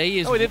 gentlemen. Today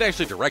is. Oh, he didn't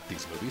actually direct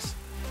these movies.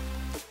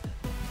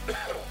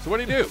 So what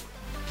did he do?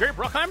 Jerry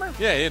Bruckheimer?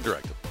 Yeah, he didn't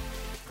direct them.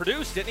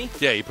 Produced, didn't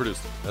he? Yeah, he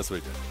produced them. That's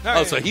what he did.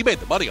 No, so he made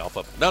the money off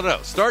of it. No.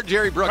 Start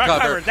Jerry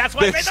Bruckheimer. That's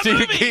why he made the Stephen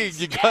movies.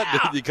 King.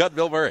 You cut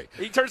Bill Murray.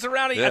 He turns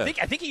around. Yeah.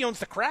 I think he owns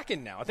the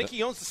Kraken now. I think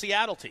he owns the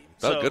Seattle team.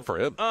 Oh, So, good for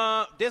him.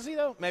 Does he,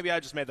 though? Maybe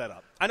I just made that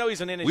up. I know he's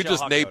an NHL We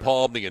just hockey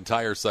napalmed the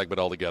entire segment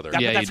altogether.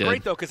 Yeah, that's you did.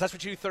 great, though, because that's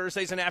what you do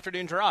Thursdays in the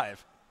afternoon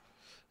drive.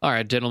 All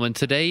right, gentlemen.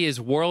 Today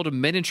is World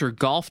Miniature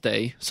Golf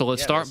Day, so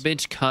let's start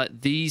bench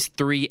cut these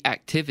 3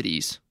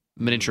 activities: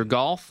 miniature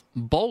golf,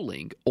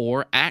 bowling,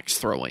 or axe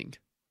throwing.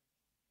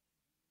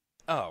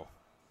 Oh.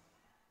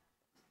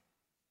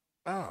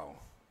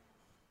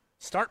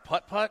 Start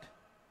putt-putt.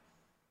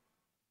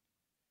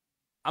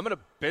 I'm going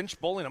to bench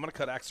bowling. I'm going to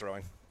cut axe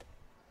throwing.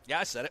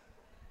 Yeah, I said it.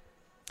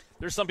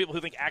 There's some people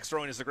who think axe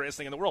throwing is the greatest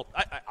thing in the world.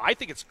 I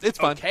think it's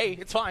fun. Okay.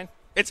 It's fine.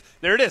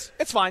 There it is.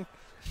 It's fine.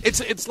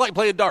 It's like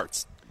playing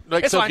darts.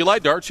 It's so fine. if you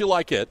like darts, you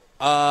like it.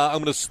 I'm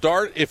going to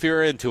start, if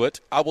you're into it,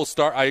 I will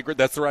start. I agree.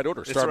 That's the right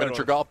order. It's Start the right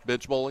miniature order. golf,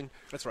 bench bowling.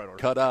 That's the right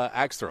order. Cut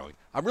axe throwing.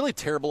 I'm really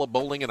terrible at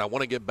bowling, and I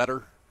want to get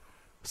better.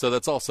 So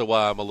that's also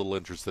why I'm a little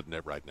interested in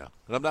it right now.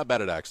 And I'm not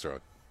bad at axe throwing.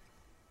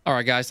 All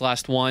right, guys,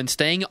 last one.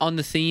 Staying on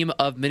the theme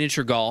of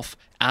miniature golf,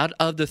 out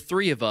of the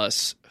 3 of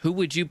us, who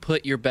would you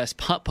put your best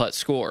putt-putt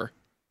score?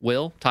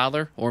 Will,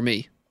 Tyler, or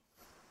me?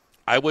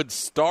 I would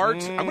start.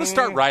 I'm going to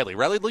start Riley.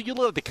 Riley, you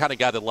look the kind of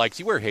guy that likes.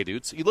 You wear Hey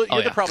Dudes. You're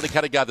probably the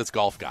kind of guy that's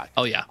golf guy.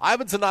 Oh, yeah.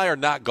 Ivans and I are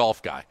not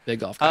golf guy.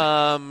 Big golf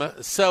guy.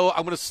 So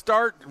I'm going to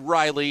start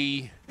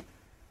Riley.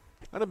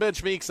 I'm going to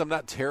bench me because I'm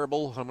not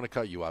terrible. I'm going to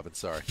cut you, Ivan.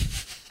 Sorry.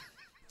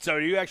 So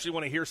you actually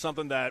want to hear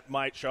something that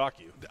might shock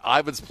you?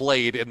 Ivan's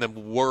played in the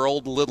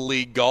World Little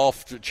League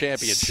Golf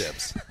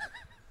Championships.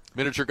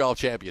 Miniature Golf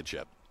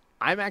Championship.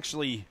 I'm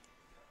actually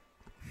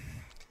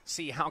 –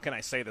 see, how can I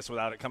say this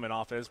without it coming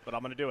off as, but I'm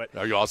going to do it.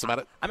 Are you awesome at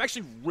it? I'm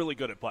actually really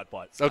good at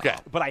putt-putt. Okay.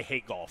 But I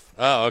hate golf.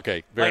 Oh,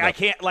 okay. Fair enough. I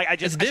can't – I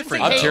just – It's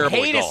different. I I'm shouldn't say terrible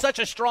at hate golf. is such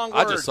a strong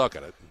word. I just suck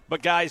at it.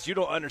 But, guys, you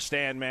don't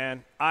understand,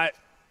 man.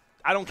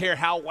 I don't care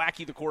how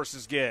wacky the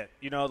courses get.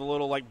 You know, the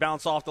little,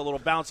 bounce off the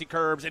little bouncy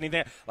curbs,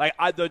 anything.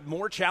 The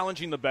more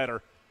challenging, the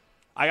better.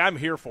 I'm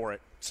here for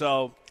it.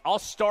 So I'll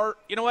start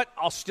 – you know what?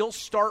 I'll still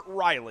start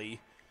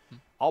Riley.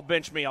 I'll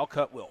bench me. I'll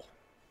cut Will.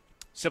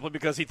 Simply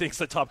because he thinks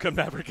that Top Gun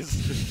Maverick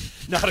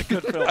is not a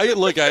good film.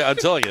 I'm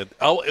telling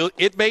you,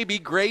 it may be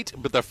great,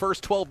 but the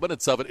first 12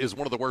 minutes of it is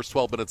one of the worst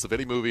 12 minutes of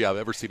any movie I've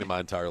ever seen in my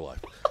entire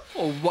life.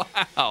 Oh,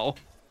 wow.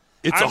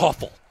 It's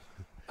awful.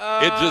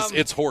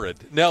 It's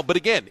horrid. Now, but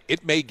again,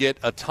 it may get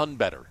a ton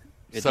better.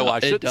 So I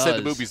shouldn't say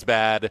the movie's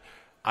bad.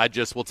 I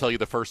just will tell you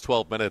the first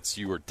 12 minutes,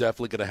 you are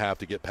definitely going to have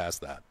to get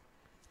past that.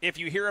 If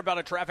you hear about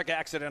a traffic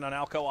accident on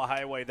Alcoa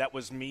Highway, that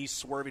was me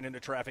swerving into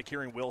traffic,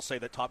 hearing Will say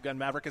that Top Gun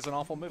Maverick is an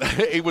awful movie.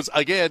 It was,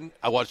 again,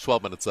 I watched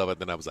 12 minutes of it,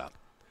 then I was out.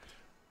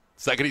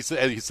 Second he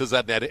says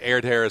that, and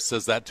Aaron Harris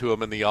says that to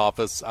him in the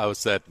office, I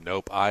said,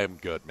 nope, I am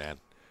good, man.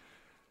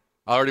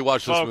 I already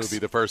watched this movie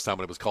the first time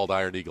when it was called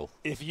Iron Eagle.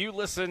 If you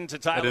listen to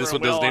Tyler and this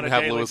one Will doesn't on even a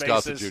have daily Louis basis,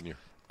 Gossett Jr.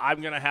 I'm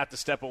going to have to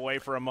step away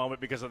for a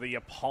moment because of the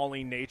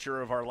appalling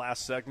nature of our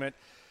last segment.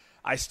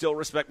 I still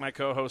respect my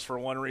co-host for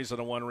one reason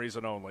and one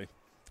reason only,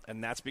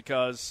 and that's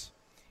because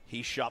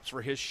he shops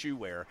for his shoe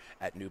wear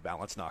at New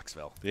Balance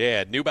Knoxville.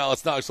 Yeah, New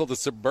Balance Knoxville, the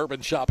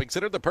suburban shopping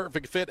center, the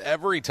perfect fit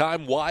every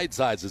time. Wide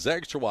sizes,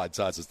 extra wide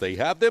sizes, they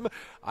have them.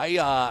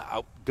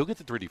 I'll go get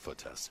the 3D foot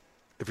test.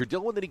 If you're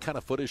dealing with any kind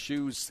of foot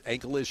issues,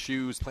 ankle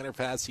issues, plantar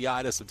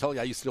fasciitis, I'm telling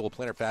you, I used to deal with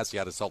plantar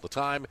fasciitis all the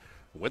time.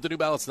 Went to New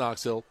Balance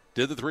Knoxville,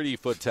 did the 3D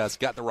foot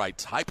test, got the right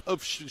type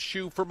of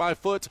shoe for my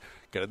foot,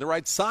 got in the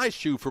right size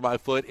shoe for my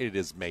foot. It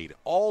has made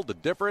all the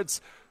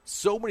difference.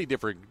 So many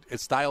different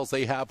styles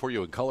they have for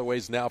you in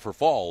colorways now for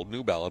fall.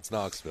 New Balance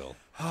Knoxville.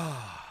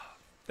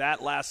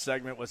 That last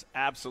segment was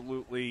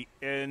absolutely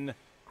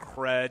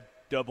incredible.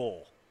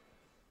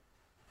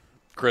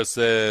 Chris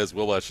says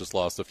Will West just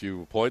lost a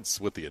few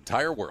points with the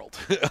entire world.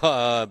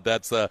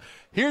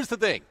 Here's the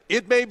thing.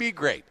 It may be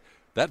great.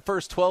 That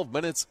first 12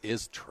 minutes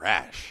is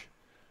trash.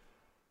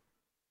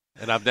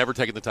 And I've never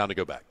taken the time to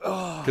go back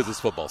because it's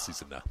football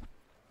season now.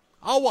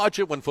 I'll watch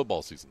it when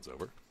football season's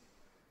over.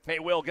 Hey,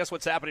 Will, guess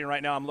what's happening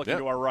right now? I'm looking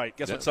to our right.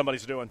 Guess what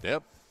somebody's doing?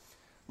 Yep.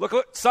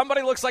 Look,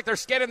 somebody looks like they're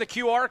scanning the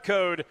QR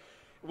code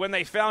when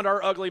they found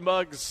our ugly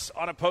mugs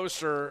on a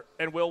poster.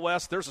 And Will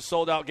West, there's a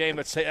sold-out game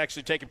that's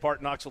actually taking part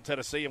in Knoxville,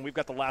 Tennessee, and we've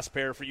got the last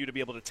pair for you to be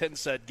able to attend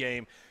said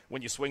game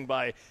when you swing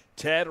by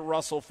Ted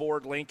Russell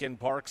Ford Lincoln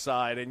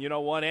Parkside. And you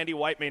know what? Andy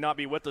White may not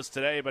be with us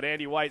today, but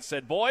Andy White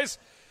said, boys,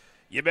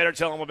 you better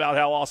tell them about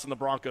how awesome the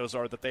Broncos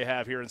are that they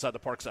have here inside the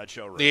Parkside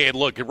showroom. Yeah,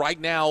 look,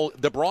 right now,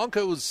 the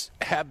Broncos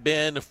have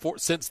been,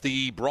 since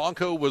the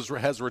Bronco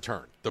has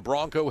returned, The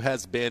Bronco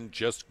has been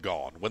just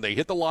gone. When they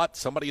hit the lot,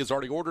 somebody has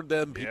already ordered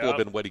them. People have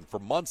been waiting for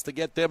months to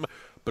get them.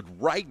 But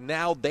right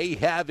now, they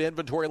have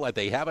inventory like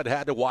they haven't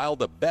had in a while.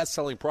 The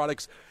best-selling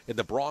products in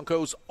the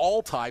Broncos,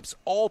 all types,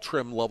 all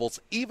trim levels,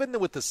 even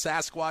with the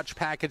Sasquatch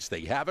package,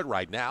 they have it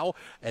right now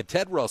at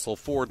Ted Russell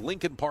Ford,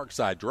 Lincoln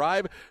Parkside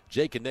Drive.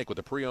 Jake and Nick with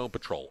the pre-owned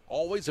patrol.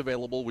 Always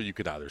available where you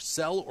can either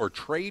sell or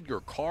trade your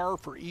car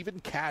for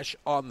even cash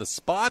on the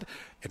spot.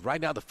 And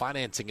right now, the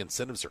financing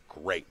incentives are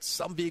great.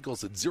 Some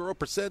vehicles at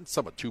 0%,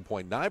 some at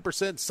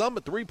 2.9%, some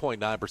at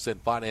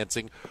 3.9%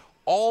 financing.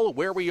 All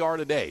where we are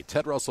today,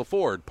 Ted Russell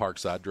Ford,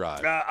 Parkside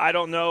Drive. I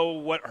don't know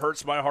what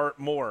hurts my heart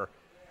more,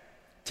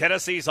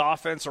 Tennessee's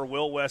offense or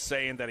Will West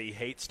saying that he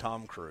hates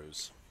Tom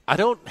Cruise. I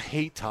don't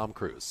hate Tom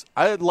Cruise.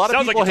 A lot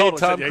of people hate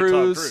Tom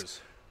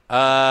Cruise.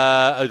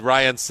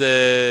 Ryan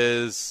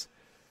says,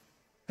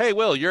 hey,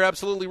 Will, you're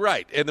absolutely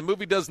right. And the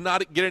movie does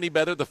not get any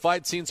better. The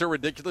fight scenes are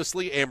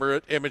ridiculously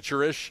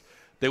amateurish.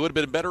 They would have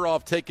been better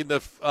off taking the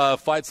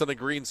fights on a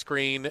green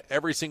screen.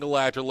 Every single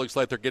actor looks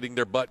like they're getting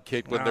their butt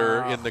kicked when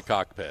they're in the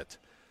cockpit.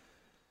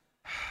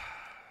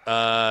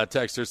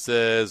 Texter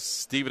says,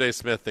 Stephen A.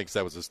 Smith thinks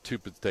that was a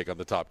stupid take on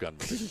the Top Gun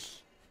movie.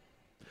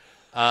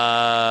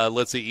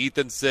 Let's see.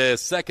 Ethan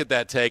says, second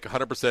that take,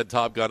 100%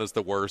 Top Gun is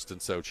the worst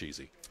and so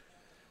cheesy.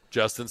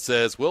 Justin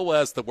says, Will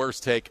West, the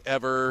worst take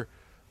ever.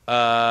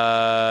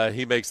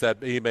 He makes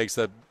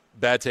that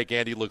bad take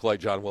Andy look like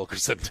John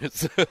Wilkerson.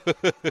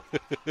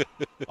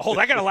 Oh,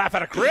 that got a laugh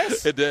out of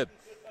Chris? It did.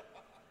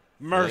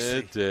 Mercy.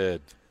 It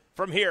did.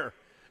 From here.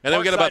 And then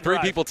we got about 3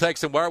 people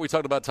texting, why are we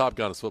talking about Top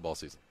Gun? It's football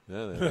season.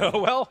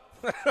 Well,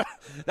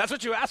 that's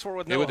what you asked for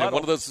with No Huddle.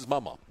 One of those is my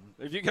mom.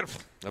 If you get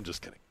I'm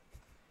just kidding.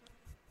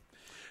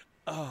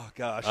 Oh,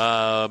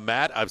 gosh.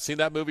 Matt, I've seen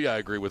that movie. I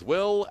agree with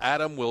Will.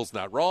 Adam, Will's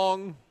not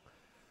wrong.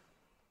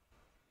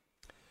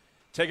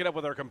 Take it up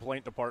with our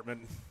complaint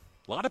department.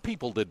 A lot of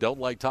people that don't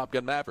like Top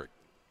Gun Maverick.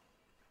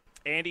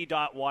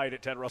 Andy.White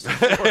at Ted Russell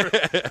Ford,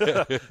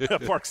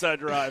 Parkside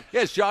Drive.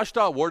 Yes,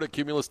 Josh.Ward at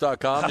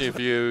Cumulus.com. If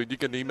you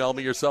can email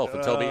me yourself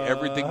and tell me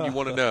everything you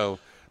want to know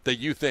that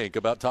you think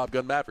about Top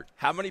Gun Maverick.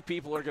 How many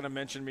people are going to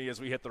mention me as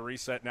we hit the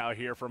reset now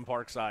here from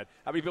Parkside?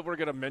 How many people are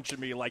going to mention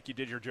me like you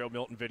did your Joe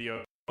Milton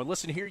video? Well,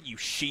 listen here, you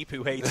sheep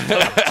who hates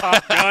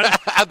Top Gun.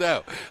 I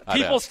know.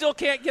 People still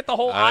can't get the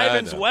whole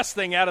Ivans West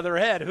thing out of their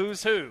head.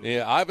 Who's who?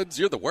 Yeah, Ivans,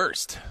 you're the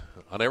worst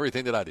on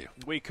everything that I do.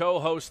 We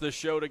co-host this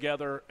show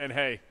together, and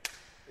hey,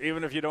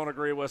 even if you don't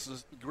agree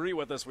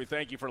with us, we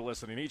thank you for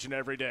listening each and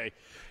every day.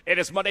 It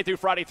is Monday through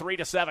Friday, 3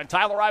 to 7.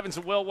 Tyler Ivans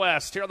and Will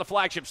West here on the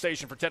flagship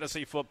station for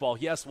Tennessee football.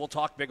 Yes, we'll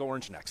talk Big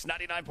Orange next.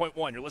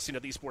 99.1, you're listening to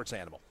The Sports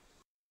Animal.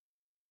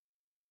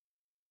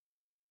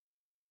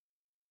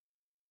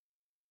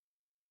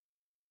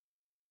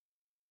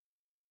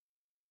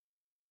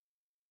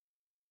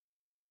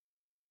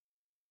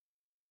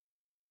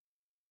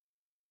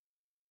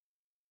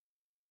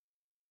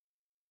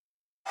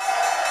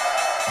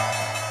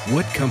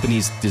 What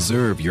companies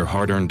deserve your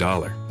hard-earned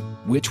dollar?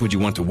 Which would you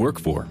want to work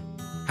for?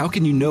 How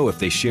can you know if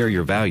they share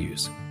your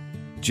values?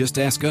 Just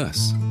ask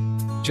us.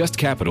 Just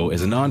Capital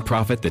is a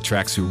nonprofit that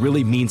tracks who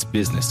really means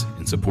business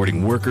in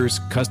supporting workers,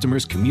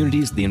 customers,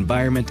 communities, the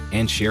environment,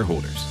 and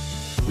shareholders.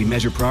 We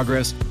measure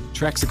progress,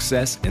 track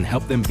success, and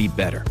help them be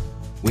better.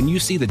 When you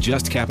see the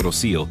Just Capital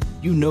seal,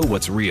 you know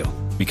what's real,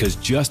 because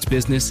just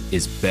business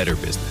is better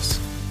business.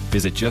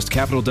 Visit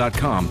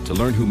justcapital.com to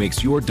learn who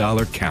makes your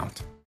dollar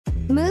count.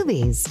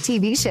 Movies,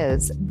 TV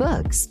shows,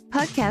 books,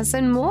 podcasts,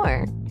 and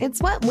more.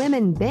 It's what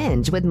women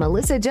binge with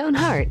Melissa Joan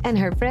Hart and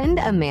her friend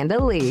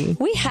Amanda Lee.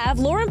 We have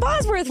Lauren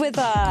Bosworth with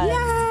us.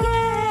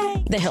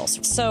 Yay! The Hills.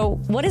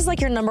 So what is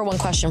like your number one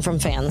question from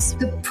fans?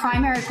 The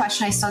primary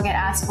question I still get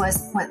asked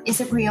was, "What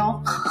is it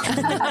real?"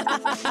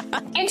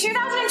 In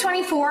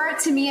 2024,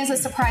 to me, is a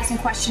surprising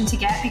question to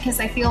get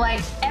because I feel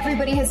like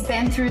everybody has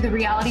been through the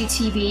reality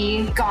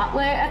TV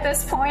gauntlet at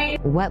this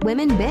point. What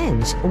women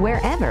binge,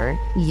 wherever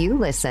you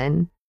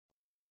listen.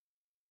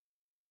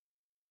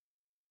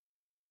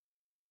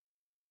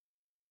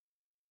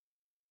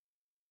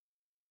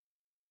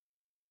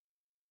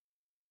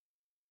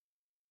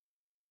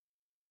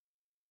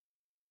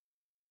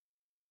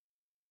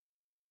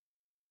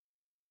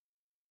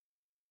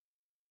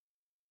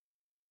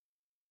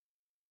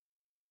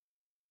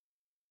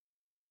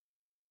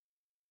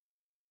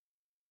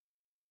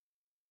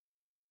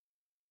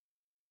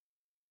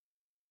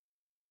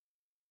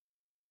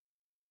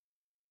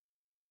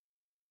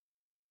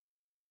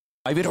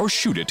 Drive it or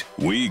shoot it,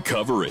 we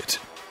cover it.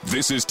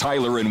 This is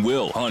Tyler and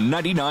Will on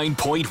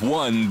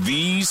 99.1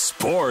 The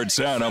Sports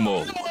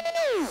Animal.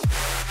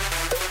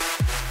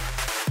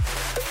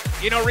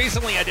 You know,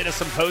 recently I did a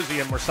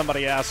symposium where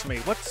somebody asked me,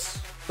 what's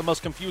the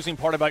most confusing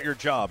part about your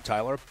job,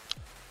 Tyler?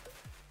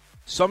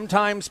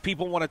 Sometimes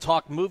people want to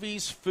talk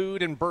movies,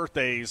 food, and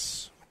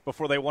birthdays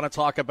before they want to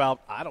talk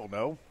about, I don't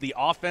know, the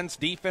offense,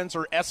 defense,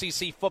 or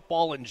SEC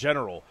football in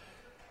general.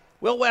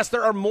 Will West,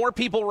 there are more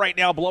people right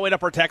now blowing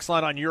up our text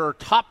line on your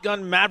Top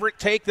Gun Maverick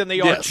take than they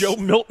are Joe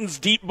Milton's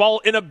deep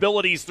ball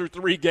inabilities through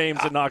 3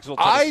 games in Knoxville,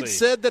 Tennessee. I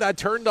said that I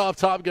turned off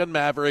Top Gun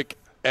Maverick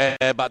And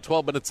about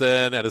 12 minutes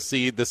in, at the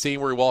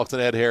scene where he walks in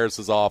Ed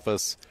Harris's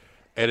office,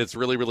 and it's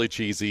really, really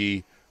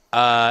cheesy.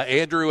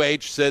 Andrew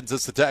H. sends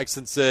us a text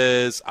and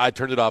says, I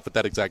turned it off at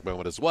that exact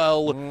moment as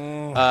well.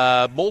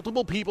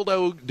 Multiple people,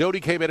 Doty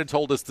came in and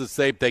told us the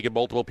same thing, and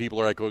multiple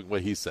people are echoing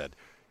what he said.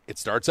 It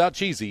starts out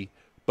cheesy,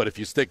 but if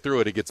you stick through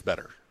it, it gets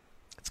better.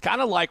 It's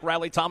kind of like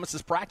Riley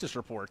Thomas's practice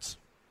reports.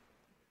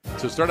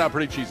 So it started out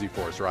pretty cheesy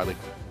for us, Riley.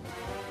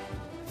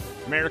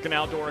 American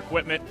Outdoor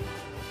Equipment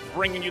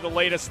bringing you the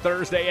latest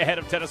Thursday ahead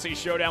of Tennessee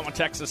Showdown with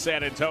Texas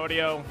San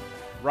Antonio.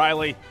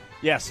 Riley,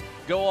 yes,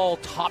 go all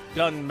Top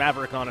Gun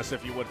Maverick on us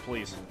if you would,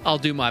 please. I'll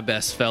do my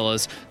best,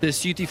 fellas.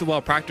 This UT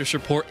football practice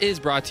report is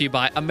brought to you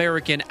by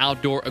American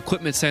Outdoor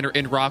Equipment Center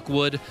in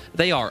Rockwood.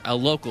 They are a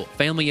local,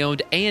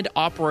 family-owned, and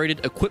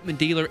operated equipment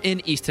dealer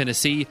in East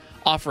Tennessee,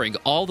 offering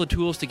all the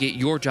tools to get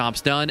your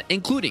jobs done,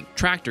 including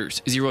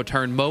tractors,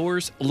 zero-turn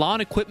mowers, lawn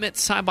equipment,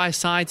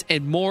 side-by-sides,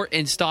 and more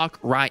in stock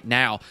right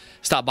now.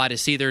 Stop by to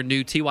see their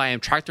new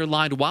TYM tractor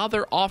line while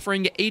they're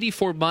offering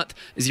 84-month,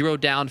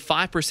 zero-down,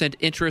 5%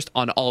 interest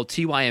on all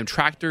TYM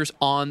tractors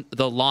on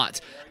the lot.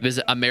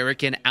 Visit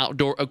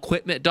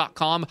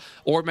AmericanOutdoorEquipment.com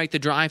or make the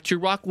drive to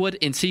Rockwood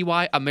and see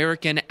why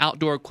American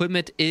Outdoor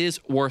Equipment is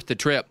worth the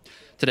trip.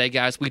 Today,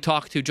 guys, we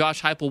talked to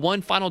Josh Heupel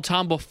one final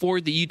time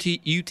before the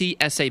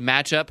UTSA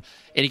matchup,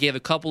 and he gave a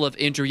couple of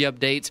injury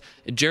updates.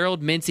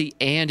 Gerald Mincy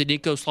and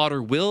Nico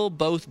Slaughter will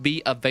both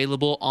be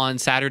available on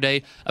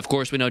Saturday. Of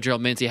course, we know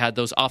Gerald Mincy had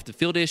those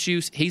off-the-field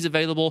issues. He's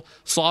available.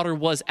 Slaughter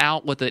was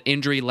out with an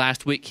injury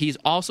last week. He's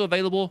also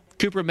available.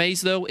 Cooper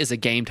Mays, though, is a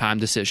game-time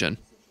decision.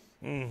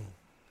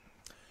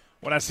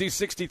 When I see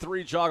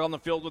 63 jog on the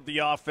field with the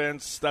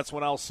offense, that's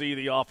when I'll see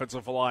the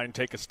offensive line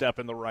take a step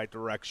in the right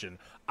direction.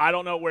 I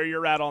don't know where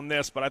you're at on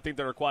this, but I think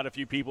there are quite a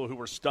few people who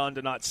were stunned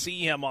to not see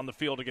him on the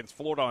field against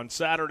Florida on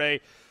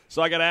Saturday.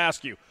 So I got to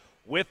ask you,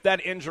 with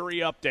that injury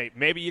update,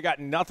 maybe you got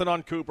nothing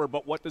on Cooper,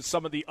 but what does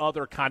some of the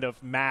other kind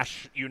of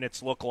MASH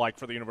units look like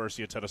for the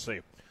University of Tennessee?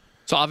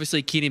 So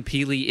obviously, Keenan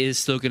Peely is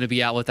still going to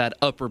be out with that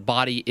upper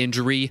body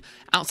injury.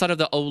 Outside of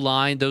the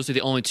O-line, those are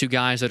the only two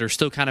guys that are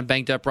still kind of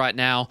banged up right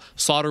now.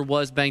 Slaughter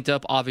was banged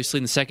up, obviously,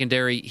 in the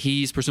secondary.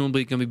 He's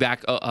presumably going to be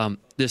back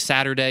this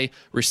Saturday.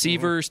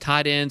 Receivers,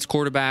 tight ends,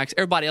 quarterbacks,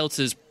 everybody else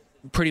is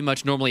pretty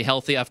much normally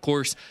healthy. Of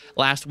course,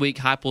 last week,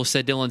 Heupel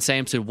said Dylan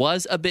Sampson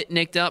was a bit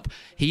nicked up.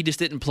 He just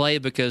didn't play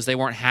because they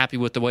weren't happy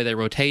with the way they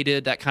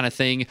rotated, that kind of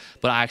thing.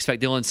 But I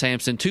expect Dylan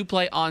Sampson to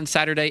play on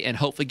Saturday and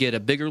hopefully get a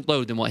bigger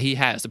load than what he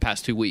has the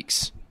past 2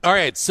 weeks. All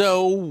right,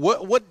 so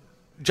what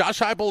Josh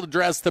Heupel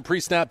addressed the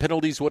pre-snap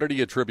penalties. What did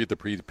he attribute the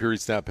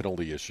pre-snap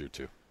penalty issue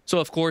to? So,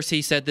 of course,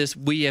 he said this.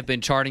 We have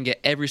been charting it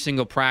every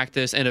single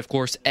practice and, of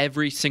course,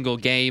 every single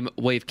game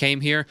Wave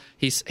came here.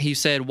 He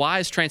said why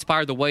it's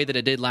transpired the way that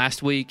it did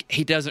last week.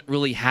 He doesn't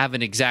really have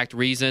an exact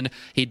reason.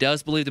 He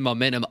does believe the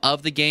momentum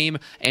of the game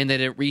and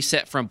that it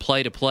reset from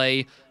play to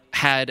play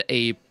had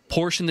a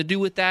portion to do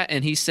with that,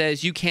 and he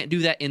says you can't do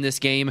that in this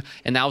game,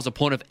 and that was a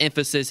point of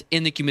emphasis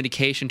in the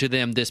communication to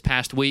them this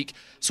past week.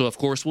 So, of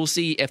course, we'll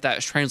see if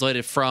that's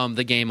translated from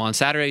the game on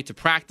Saturday to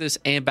practice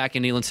and back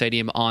in Neyland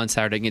Stadium on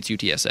Saturday against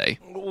UTSA.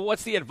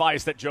 What's the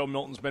advice that Joe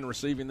Milton's been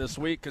receiving this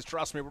week? Because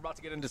trust me, we're about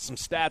to get into some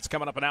stats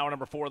coming up in hour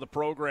number 4 of the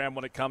program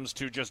when it comes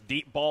to just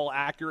deep ball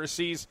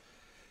accuracies,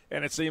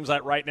 and it seems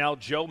like right now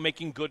Joe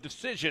making good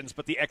decisions,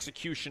 but the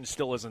execution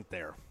still isn't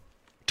there.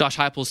 Josh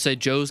Heupel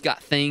said Joe's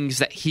got things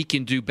that he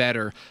can do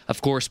better.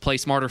 Of course, play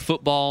smarter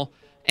football.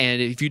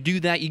 And if you do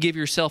that, you give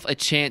yourself a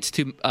chance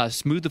to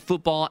smooth the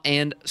football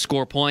and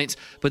score points.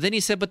 But then he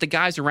said, but the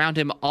guys around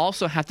him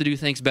also have to do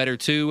things better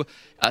too.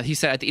 He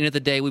said, at the end of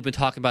the day, we've been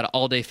talking about it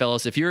all day,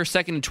 fellas. If you're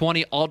 2nd and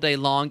 20 all day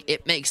long,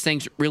 it makes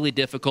things really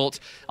difficult.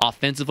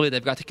 Offensively,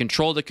 they've got to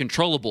control the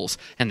controllables,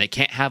 and they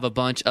can't have a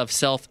bunch of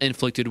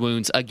self-inflicted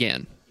wounds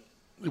again.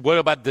 What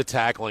about the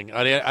tackling?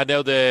 I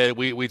know that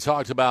we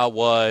talked about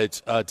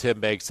what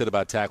Tim Banks said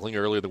about tackling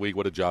earlier in the week.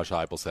 What did Josh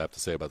Heupel have to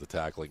say about the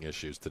tackling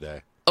issues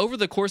today? Over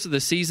the course of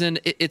the season,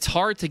 it's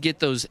hard to get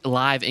those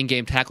live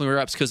in-game tackling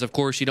reps because, of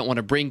course, you don't want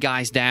to bring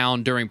guys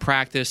down during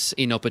practice,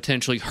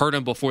 potentially hurt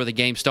them before the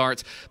game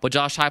starts. But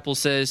Josh Heupel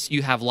says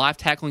you have live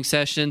tackling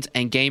sessions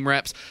and game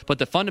reps, but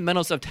the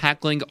fundamentals of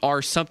tackling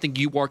are something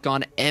you work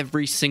on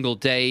every single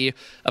day.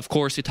 Of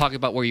course, you talk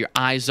about where your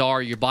eyes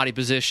are, your body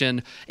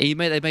position, and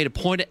they made a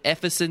point of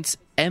emphasis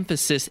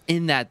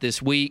in that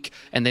this week,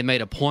 and they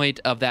made a point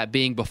of that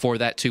being before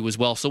that too as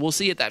well. So we'll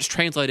see if that's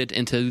translated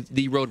into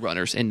the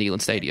Roadrunners in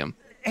Neyland Stadium.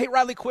 Hey,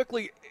 Riley,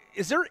 quickly,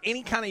 is there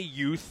any kind of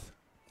youth?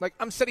 Like,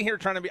 I'm sitting here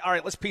trying to be, all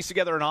right, let's piece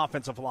together an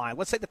offensive line.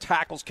 Let's say the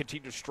tackles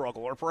continue to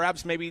struggle, or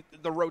perhaps maybe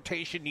the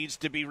rotation needs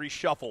to be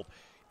reshuffled.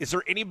 Is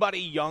there anybody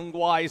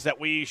young-wise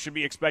that we should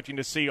be expecting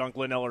to see on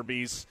Glenn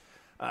Ellerby's,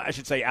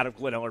 out of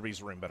Glenn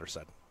Ellerby's room, better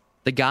said?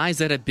 The guys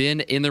that have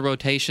been in the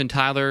rotation,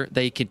 Tyler,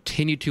 they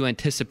continue to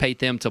anticipate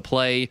them to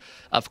play.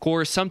 Of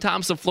course,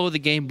 sometimes the flow of the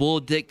game will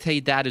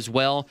dictate that as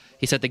well.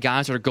 He said the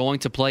guys that are going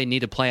to play need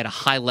to play at a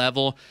high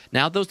level.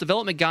 Now, those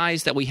development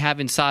guys that we have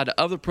inside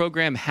of the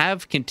program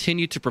have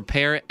continued to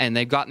prepare, and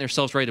they've gotten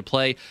themselves ready to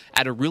play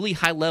at a really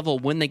high level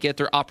when they get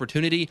their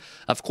opportunity.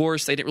 Of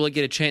course, they didn't really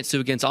get a chance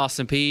to against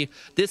Austin Peay.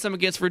 Did some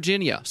against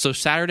Virginia. So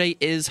Saturday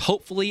is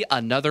hopefully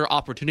another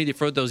opportunity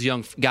for those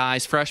young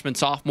guys, freshmen,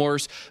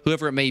 sophomores,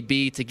 whoever it may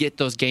be, to get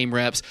those game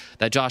reps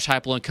that Josh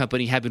Heupel and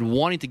company have been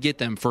wanting to get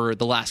them for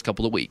the last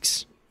couple of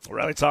weeks.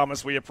 Riley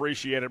Thomas, we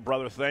appreciate it,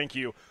 brother. Thank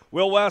you.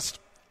 Will West,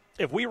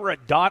 if we were a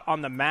dot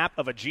on the map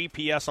of a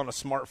GPS on a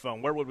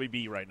smartphone, where would we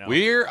be right now?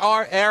 We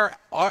are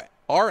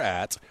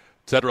at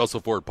Ted Russell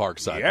Ford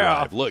Parkside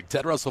Drive. Look,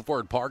 Ted Russell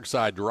Ford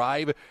Parkside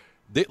Drive,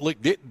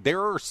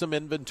 there are some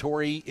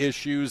inventory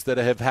issues that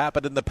have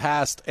happened in the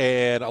past,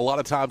 and a lot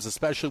of times,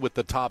 especially with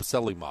the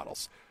top-selling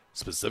models,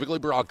 specifically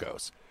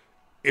Broncos.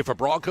 If a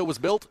Bronco was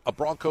built, a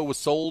Bronco was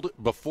sold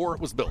before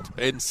it was built.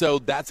 And so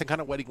that's the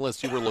kind of waiting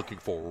list you were looking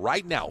for.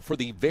 Right now, for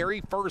the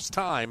very first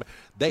time,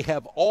 they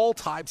have all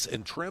types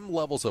and trim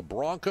levels of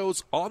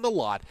Broncos on the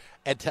lot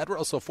at Ted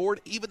Russell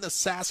Ford, even the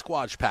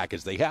Sasquatch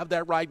package. They have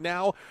that right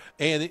now.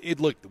 And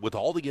look, with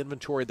all the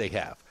inventory they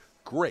have,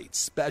 great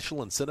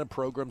special incentive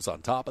programs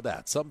on top of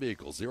that. Some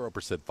vehicles,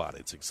 0%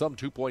 financing, some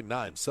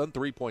 2.9%, some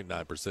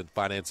 3.9%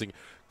 financing.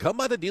 Come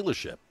by the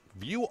dealership.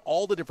 View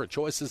all the different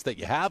choices that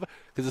you have,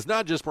 because it's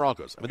not just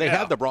Broncos. I mean, they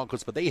have the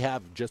Broncos, but they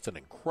have just an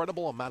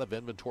incredible amount of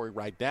inventory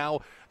right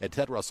now at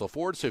Ted Russell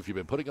Ford. So if you've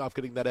been putting off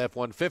getting that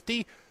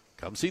F-150,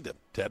 come see them.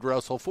 Ted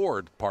Russell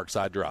Ford,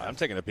 Parkside Drive. I'm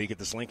taking a peek at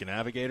this Lincoln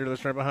Navigator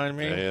that's right behind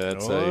me. Yeah,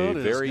 that's a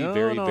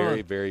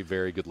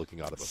very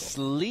good-looking automobile.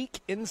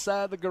 Sleek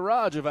inside the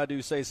garage, if I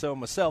do say so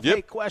myself. Yep.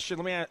 Hey, question.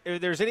 Let me ask, if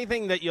there's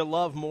anything that you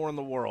love more in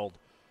the world,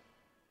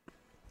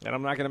 and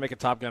I'm not going to make a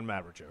Top Gun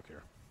Maverick joke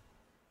here.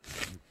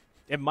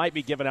 It might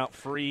be giving out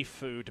free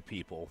food to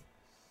people.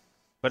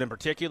 But in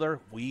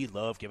particular, we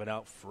love giving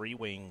out free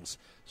wings,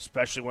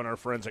 especially when our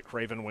friends at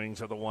Craven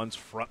Wings are the ones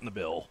fronting the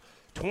bill.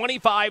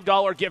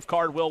 $25 gift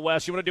card, Will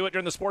West. You want to do it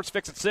during the Sports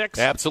Fix at 6?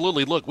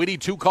 Absolutely. Look, we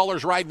need 2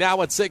 callers right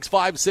now at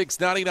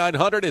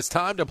 656-9900. It's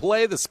time to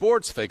play the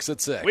Sports Fix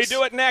at 6. We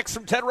do it next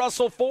from Ted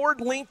Russell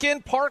Ford,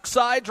 Lincoln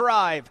Parkside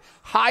Drive.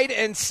 Hide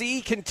and See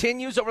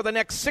continues over the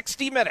next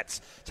 60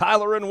 minutes.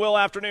 Tyler and Will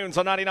afternoons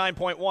on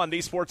 99.1,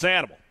 The Sports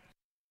Animal.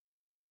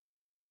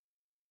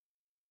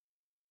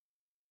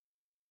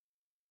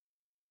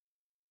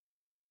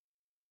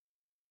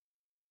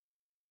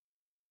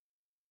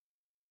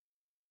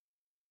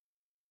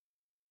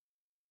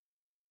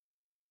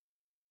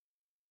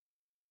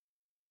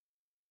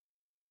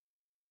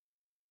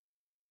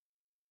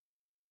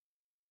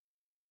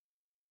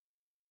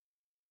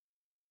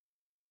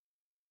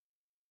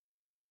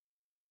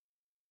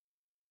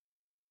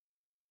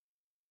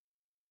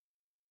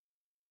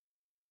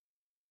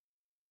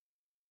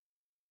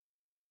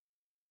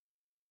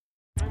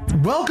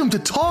 Welcome to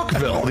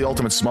Talkville, the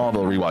ultimate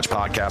Smallville rewatch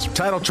podcast.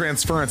 Title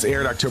Transference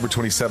aired October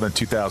 27,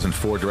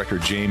 2004. Director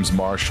James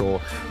Marshall,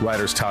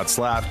 writers Todd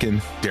Slavkin,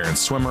 Darren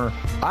Swimmer.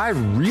 I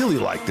really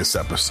like this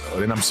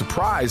episode, and I'm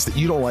surprised that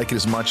you don't like it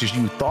as much as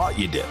you thought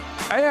you did.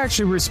 I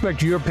actually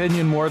respect your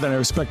opinion more than I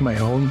respect my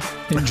own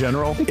in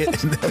general.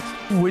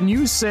 When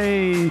you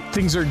say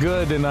things are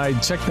good and I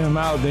check them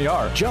out, they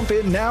are. Jump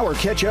in now or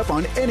catch up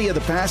on any of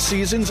the past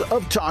seasons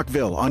of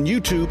Talkville on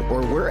YouTube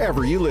or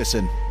wherever you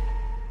listen.